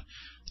planet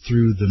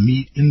through the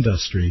meat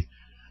industry,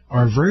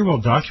 are very well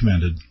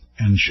documented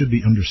and should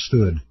be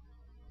understood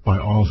by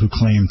all who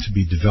claim to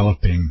be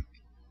developing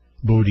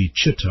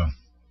bodhicitta,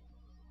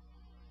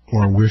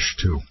 or wish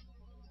to.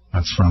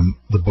 That's from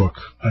the book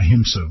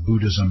Ahimsa,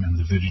 Buddhism and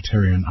the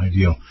Vegetarian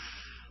Ideal.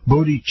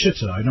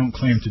 Bodhicitta, I don't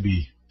claim to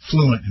be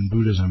fluent in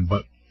Buddhism,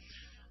 but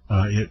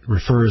it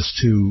refers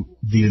to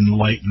the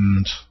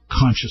enlightened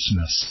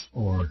consciousness,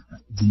 or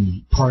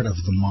the part of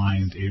the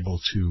mind able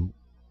to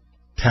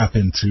tap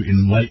into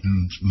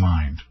enlightened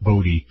mind,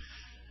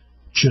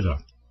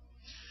 bodhicitta.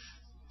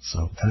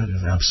 So that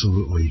is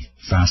absolutely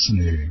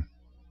fascinating.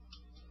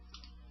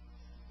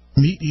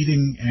 Meat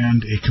eating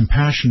and a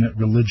compassionate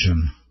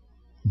religion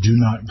do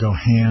not go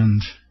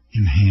hand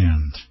in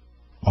hand.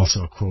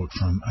 Also a quote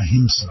from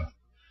Ahimsa,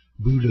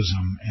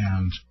 Buddhism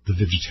and the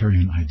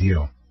Vegetarian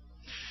Ideal.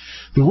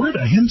 The word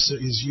ahimsa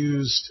is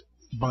used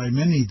by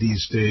many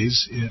these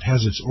days. It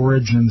has its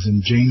origins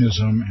in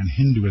Jainism and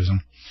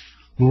Hinduism.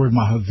 Lord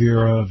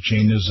Mahavira of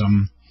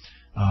Jainism.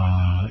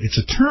 It's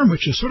a term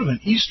which is sort of an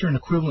Eastern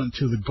equivalent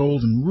to the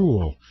Golden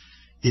Rule.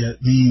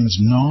 It means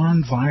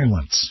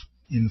non-violence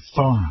in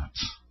thought,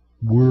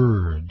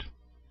 word,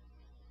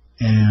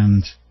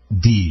 and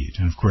deed.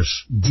 And of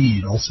course,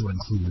 deed also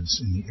includes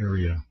in the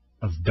area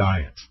of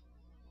diet.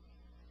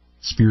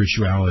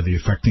 Spirituality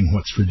affecting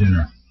what's for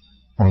dinner,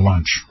 or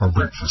lunch, or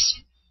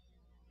breakfast.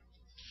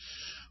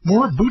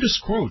 More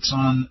Buddhist quotes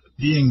on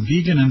being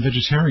vegan and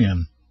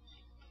vegetarian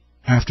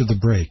after the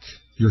break.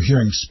 You're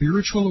hearing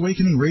Spiritual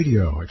Awakening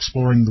Radio,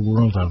 exploring the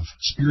world of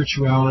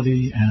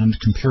spirituality and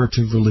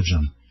comparative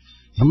religion,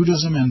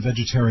 Buddhism and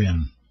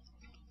vegetarian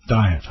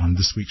diet on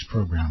this week's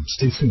program.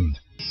 Stay tuned.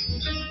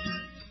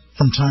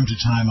 From time to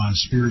time on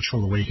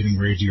Spiritual Awakening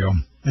Radio,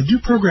 I do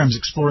programs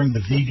exploring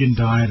the vegan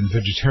diet and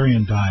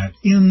vegetarian diet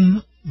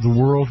in the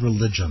world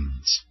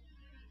religions.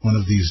 One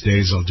of these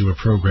days I'll do a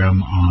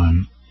program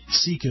on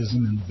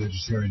Sikhism and the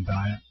vegetarian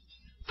diet,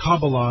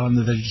 Kabbalah and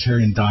the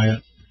vegetarian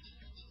diet,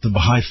 the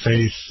Baha'i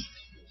faith,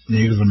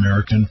 Native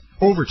American.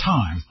 Over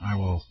time, I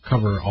will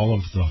cover all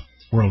of the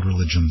world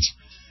religions,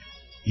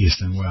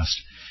 East and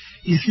West.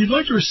 If you'd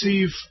like to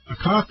receive a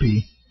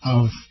copy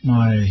of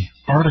my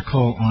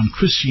article on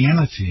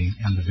Christianity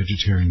and the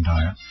vegetarian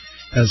diet,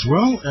 as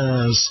well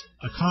as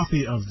a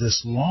copy of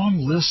this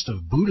long list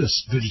of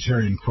Buddhist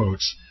vegetarian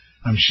quotes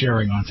I'm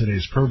sharing on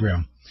today's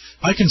program,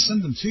 I can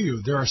send them to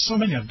you. There are so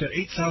many. I've got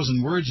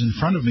 8,000 words in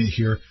front of me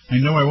here. I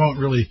know I won't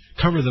really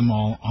cover them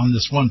all on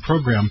this one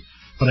program,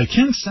 but I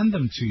can send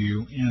them to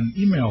you in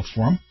email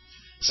form.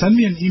 Send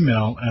me an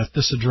email at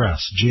this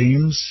address,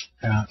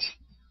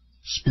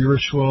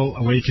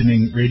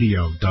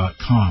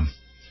 james@spiritualawakeningradio.com.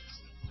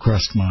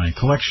 Request my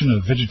collection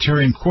of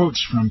vegetarian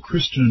quotes from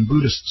Christian and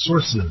Buddhist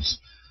sources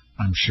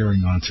I'm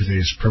sharing on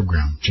today's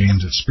program,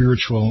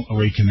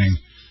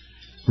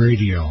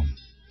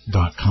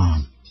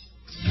 james@spiritualawakeningradio.com.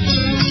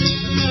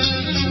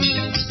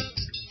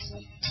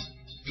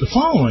 The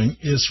following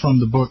is from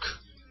the book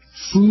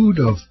Food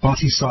of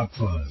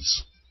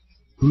Bodhisattvas,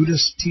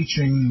 Buddhist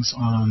Teachings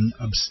on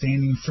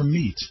Abstaining from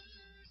Meat.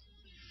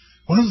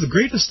 One of the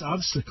greatest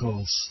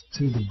obstacles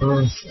to the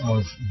birth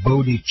of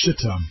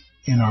bodhicitta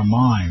in our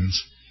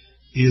minds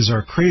is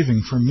our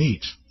craving for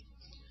meat.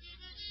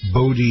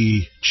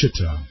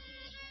 Bodhicitta,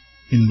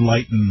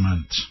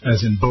 enlightenment,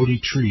 as in Bodhi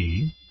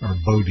tree, or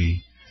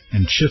Bodhi,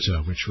 and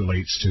chitta, which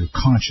relates to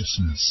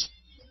consciousness,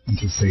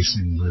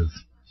 interfacing with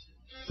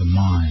the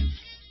mind.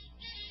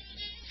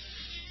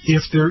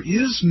 If there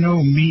is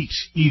no meat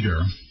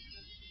eater,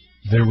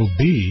 there will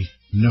be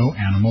no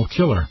animal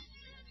killer.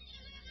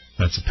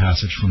 That's a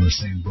passage from the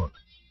same book,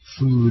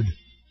 Food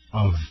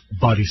of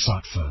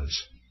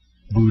Bodhisattvas,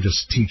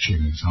 Buddhist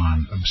Teachings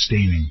on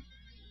Abstaining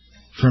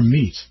from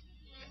Meat.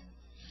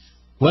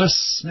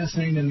 Less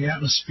methane in the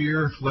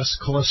atmosphere, less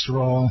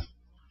cholesterol,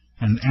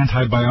 and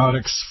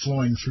antibiotics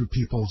flowing through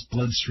people's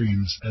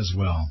bloodstreams as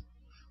well.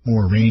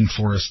 More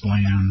rainforest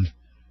land,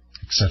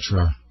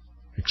 etc.,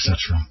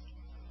 etc.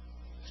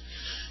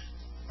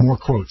 More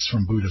quotes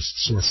from Buddhist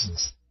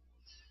sources.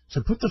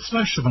 To put the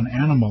flesh of an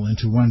animal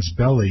into one's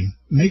belly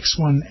makes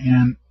one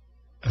an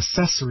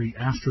accessory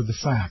after the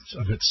fact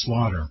of its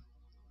slaughter.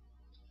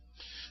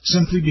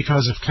 Simply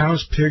because if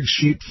cows, pigs,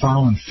 sheep,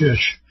 fowl, and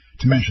fish,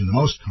 to mention the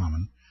most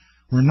common,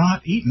 were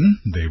not eaten,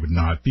 they would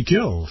not be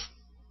killed.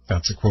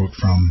 That's a quote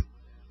from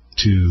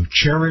To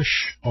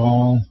Cherish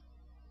All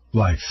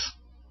Life.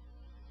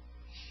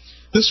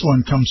 This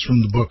one comes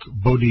from the book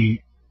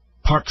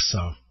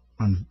Bodhipaksa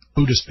on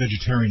Buddhist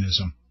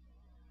vegetarianism.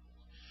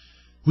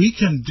 We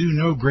can do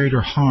no greater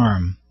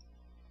harm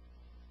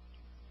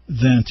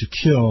than to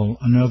kill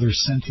another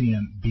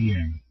sentient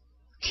being.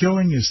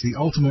 Killing is the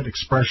ultimate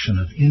expression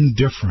of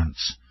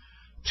indifference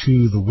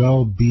to the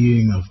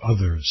well-being of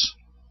others.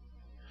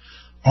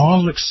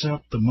 All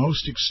except the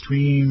most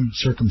extreme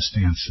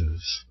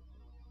circumstances.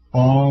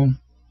 All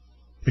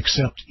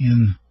except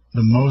in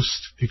the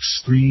most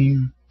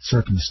extreme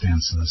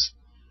circumstances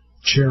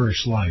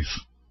cherish life.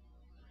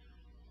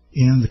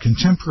 In the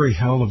contemporary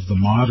hell of the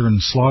modern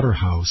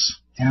slaughterhouse,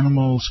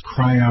 animals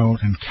cry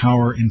out and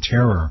cower in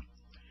terror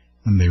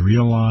when they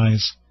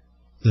realize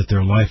that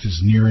their life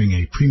is nearing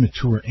a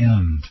premature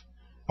end.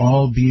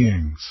 All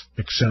beings,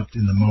 except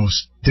in the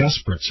most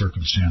desperate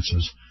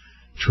circumstances,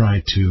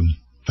 try to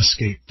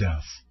escape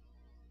death.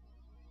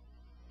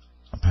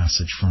 a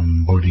passage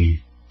from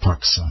Bodhi.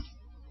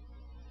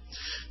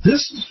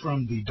 This is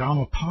from the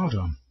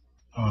Dhammapada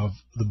of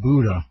the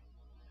Buddha,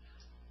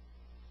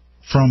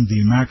 from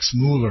the Max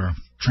Muller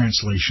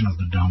translation of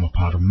the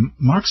Dhammapada.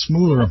 Max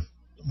Muller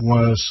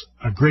was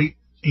a great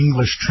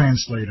English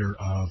translator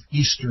of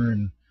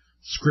Eastern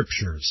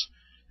scriptures.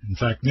 In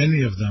fact,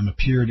 many of them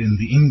appeared in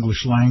the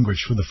English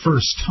language for the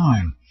first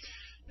time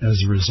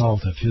as a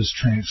result of his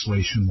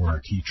translation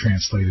work. He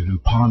translated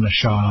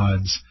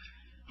Upanishads,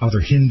 other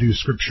Hindu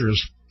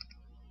scriptures,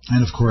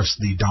 and of course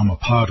the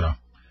Dhammapada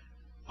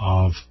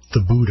of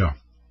the Buddha,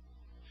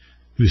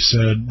 who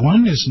said,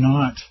 one is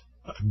not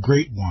a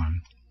great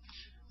one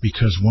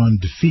because one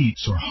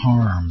defeats or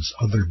harms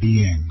other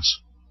beings.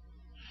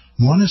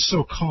 One is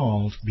so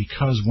called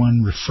because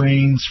one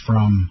refrains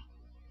from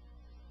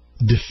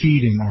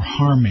defeating or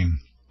harming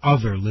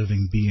other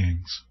living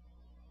beings.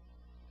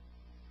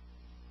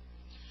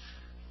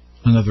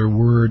 Another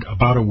word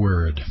about a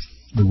word,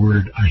 the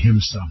word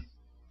ahimsa.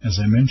 As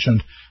I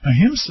mentioned,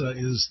 ahimsa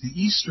is the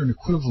Eastern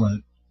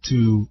equivalent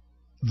to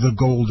the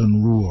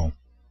Golden Rule.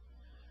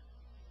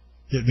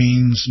 It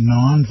means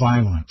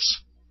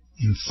non-violence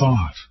in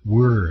thought,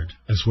 word,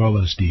 as well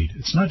as deed.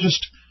 It's not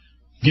just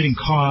getting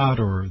caught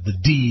or the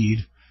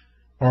deed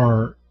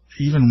or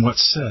even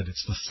what's said.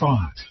 It's the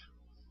thought.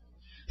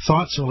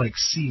 Thoughts are like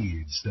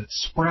seeds that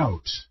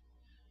sprout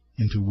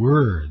into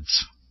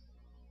words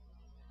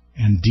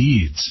and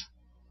deeds.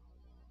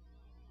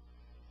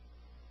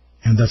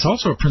 And that's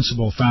also a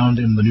principle found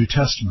in the New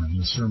Testament, in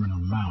the Sermon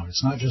on the Mount.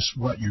 It's not just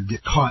what you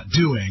get caught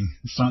doing.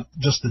 It's not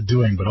just the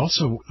doing, but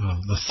also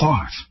the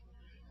thought.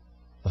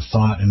 The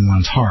thought in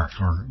one's heart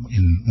or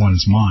in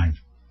one's mind.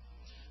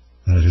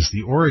 That is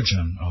the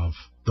origin of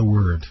the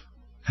word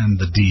and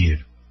the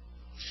deed.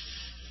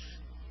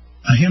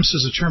 Ahimsa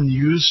is a term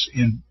used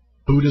in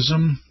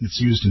Buddhism.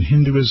 It's used in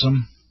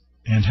Hinduism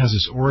and has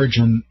its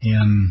origin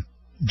in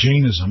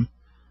Jainism,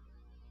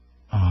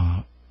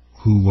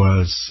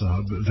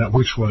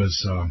 which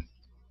was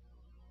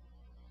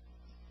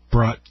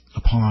brought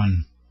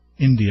upon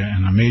India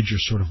in a major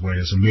sort of way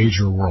as a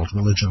major world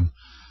religion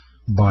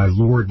by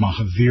Lord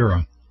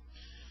Mahavira,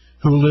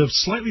 who lived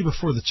slightly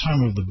before the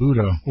time of the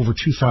Buddha, over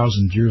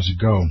 2,000 years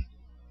ago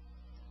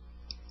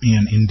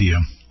in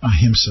India.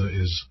 Ahimsa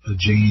is a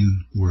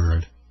Jain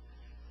word,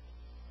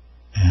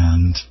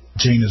 and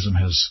Jainism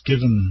has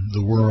given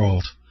the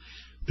world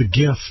the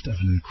gift of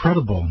an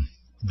incredible,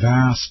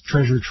 vast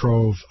treasure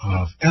trove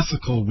of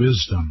ethical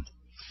wisdom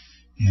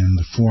in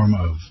the form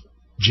of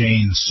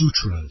Jain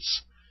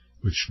sutras,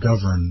 which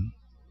govern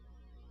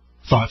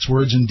thoughts,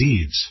 words, and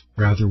deeds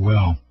rather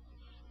well.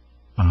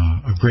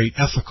 A great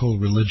ethical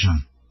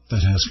religion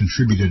that has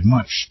contributed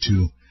much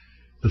to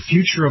the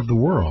future of the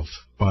world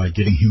by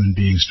getting human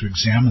beings to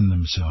examine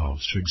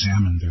themselves, to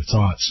examine their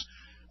thoughts,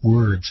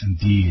 words, and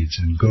deeds,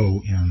 and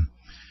go in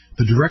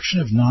the direction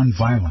of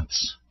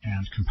nonviolence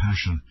and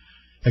compassion,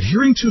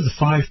 adhering to the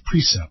 5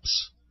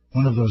 precepts,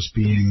 one of those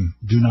being,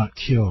 do not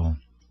kill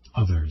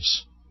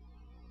others.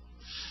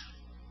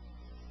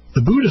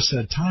 The Buddha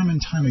said time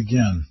and time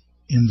again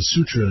in the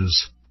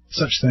sutras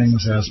such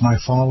things as, my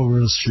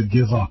followers should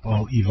give up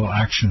all evil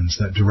actions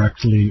that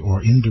directly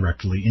or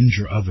indirectly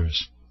injure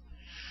others.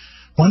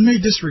 One may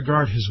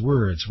disregard his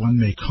words. One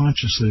may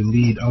consciously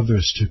lead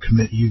others to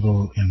commit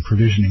evil in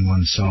provisioning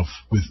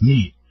oneself with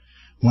meat.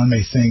 One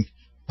may think,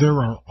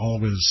 there are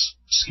always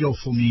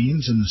skillful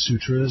means in the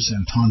sutras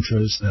and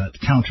tantras that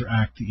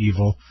counteract the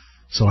evil,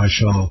 so I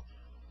shall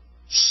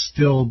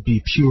still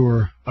be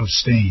pure of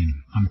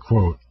stain,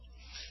 unquote.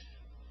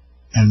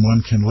 And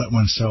one can let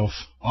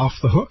oneself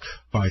off the hook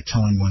by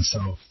telling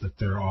oneself that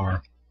there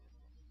are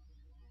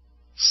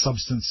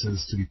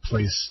substances to be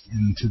placed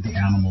into the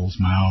animals'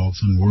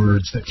 mouths and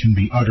words that can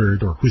be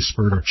uttered or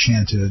whispered or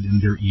chanted in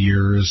their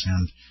ears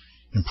and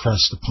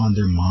impressed upon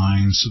their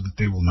minds so that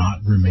they will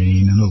not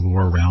remain in the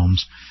lower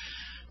realms.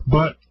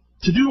 But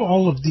to do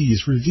all of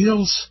these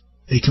reveals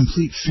a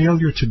complete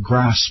failure to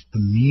grasp the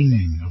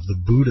meaning of the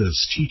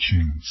Buddha's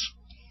teachings.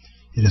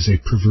 It is a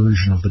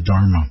perversion of the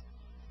Dharma.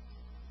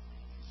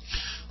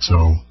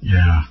 So,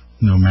 yeah,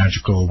 no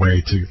magical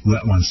way to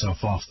let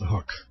oneself off the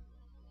hook.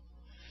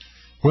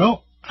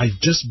 Well, I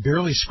just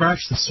barely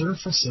scratched the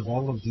surface of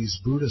all of these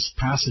Buddhist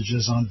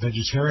passages on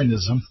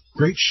vegetarianism.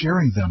 Great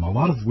sharing them. A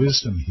lot of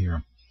wisdom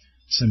here.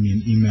 Send me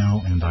an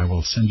email and I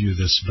will send you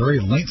this very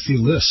lengthy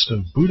list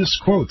of Buddhist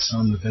quotes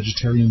on the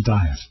vegetarian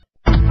diet.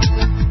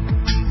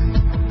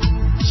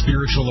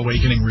 Spiritual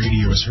Awakening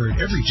Radio is heard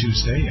every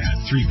Tuesday at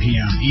 3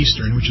 p.m.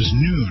 Eastern, which is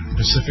noon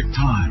Pacific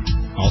Time.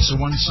 Also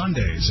on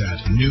Sundays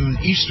at noon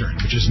Eastern,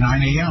 which is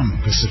 9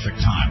 a.m. Pacific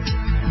Time.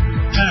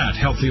 At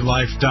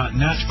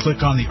healthylife.net,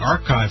 click on the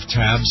Archive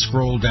tab,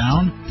 scroll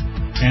down,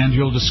 and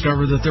you'll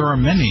discover that there are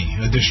many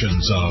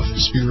editions of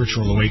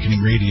Spiritual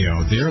Awakening Radio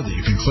there that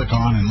you can click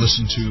on and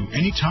listen to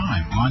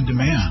anytime on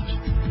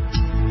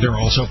demand. There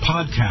are also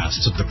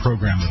podcasts of the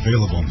program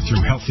available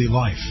through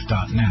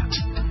healthylife.net.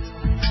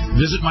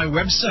 Visit my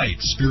website,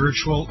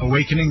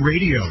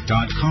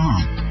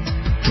 spiritualawakeningradio.com.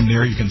 From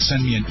there you can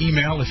send me an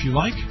email if you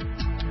like.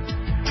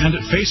 And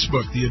at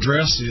Facebook, the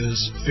address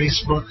is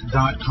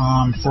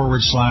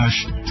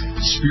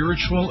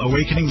facebook.com/Spiritual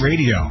Awakening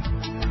Radio,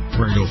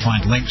 where you'll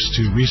find links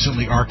to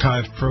recently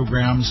archived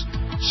programs,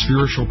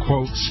 spiritual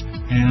quotes,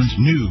 and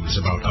news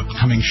about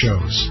upcoming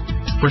shows.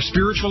 For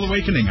Spiritual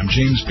Awakening, I'm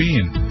James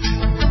Bean.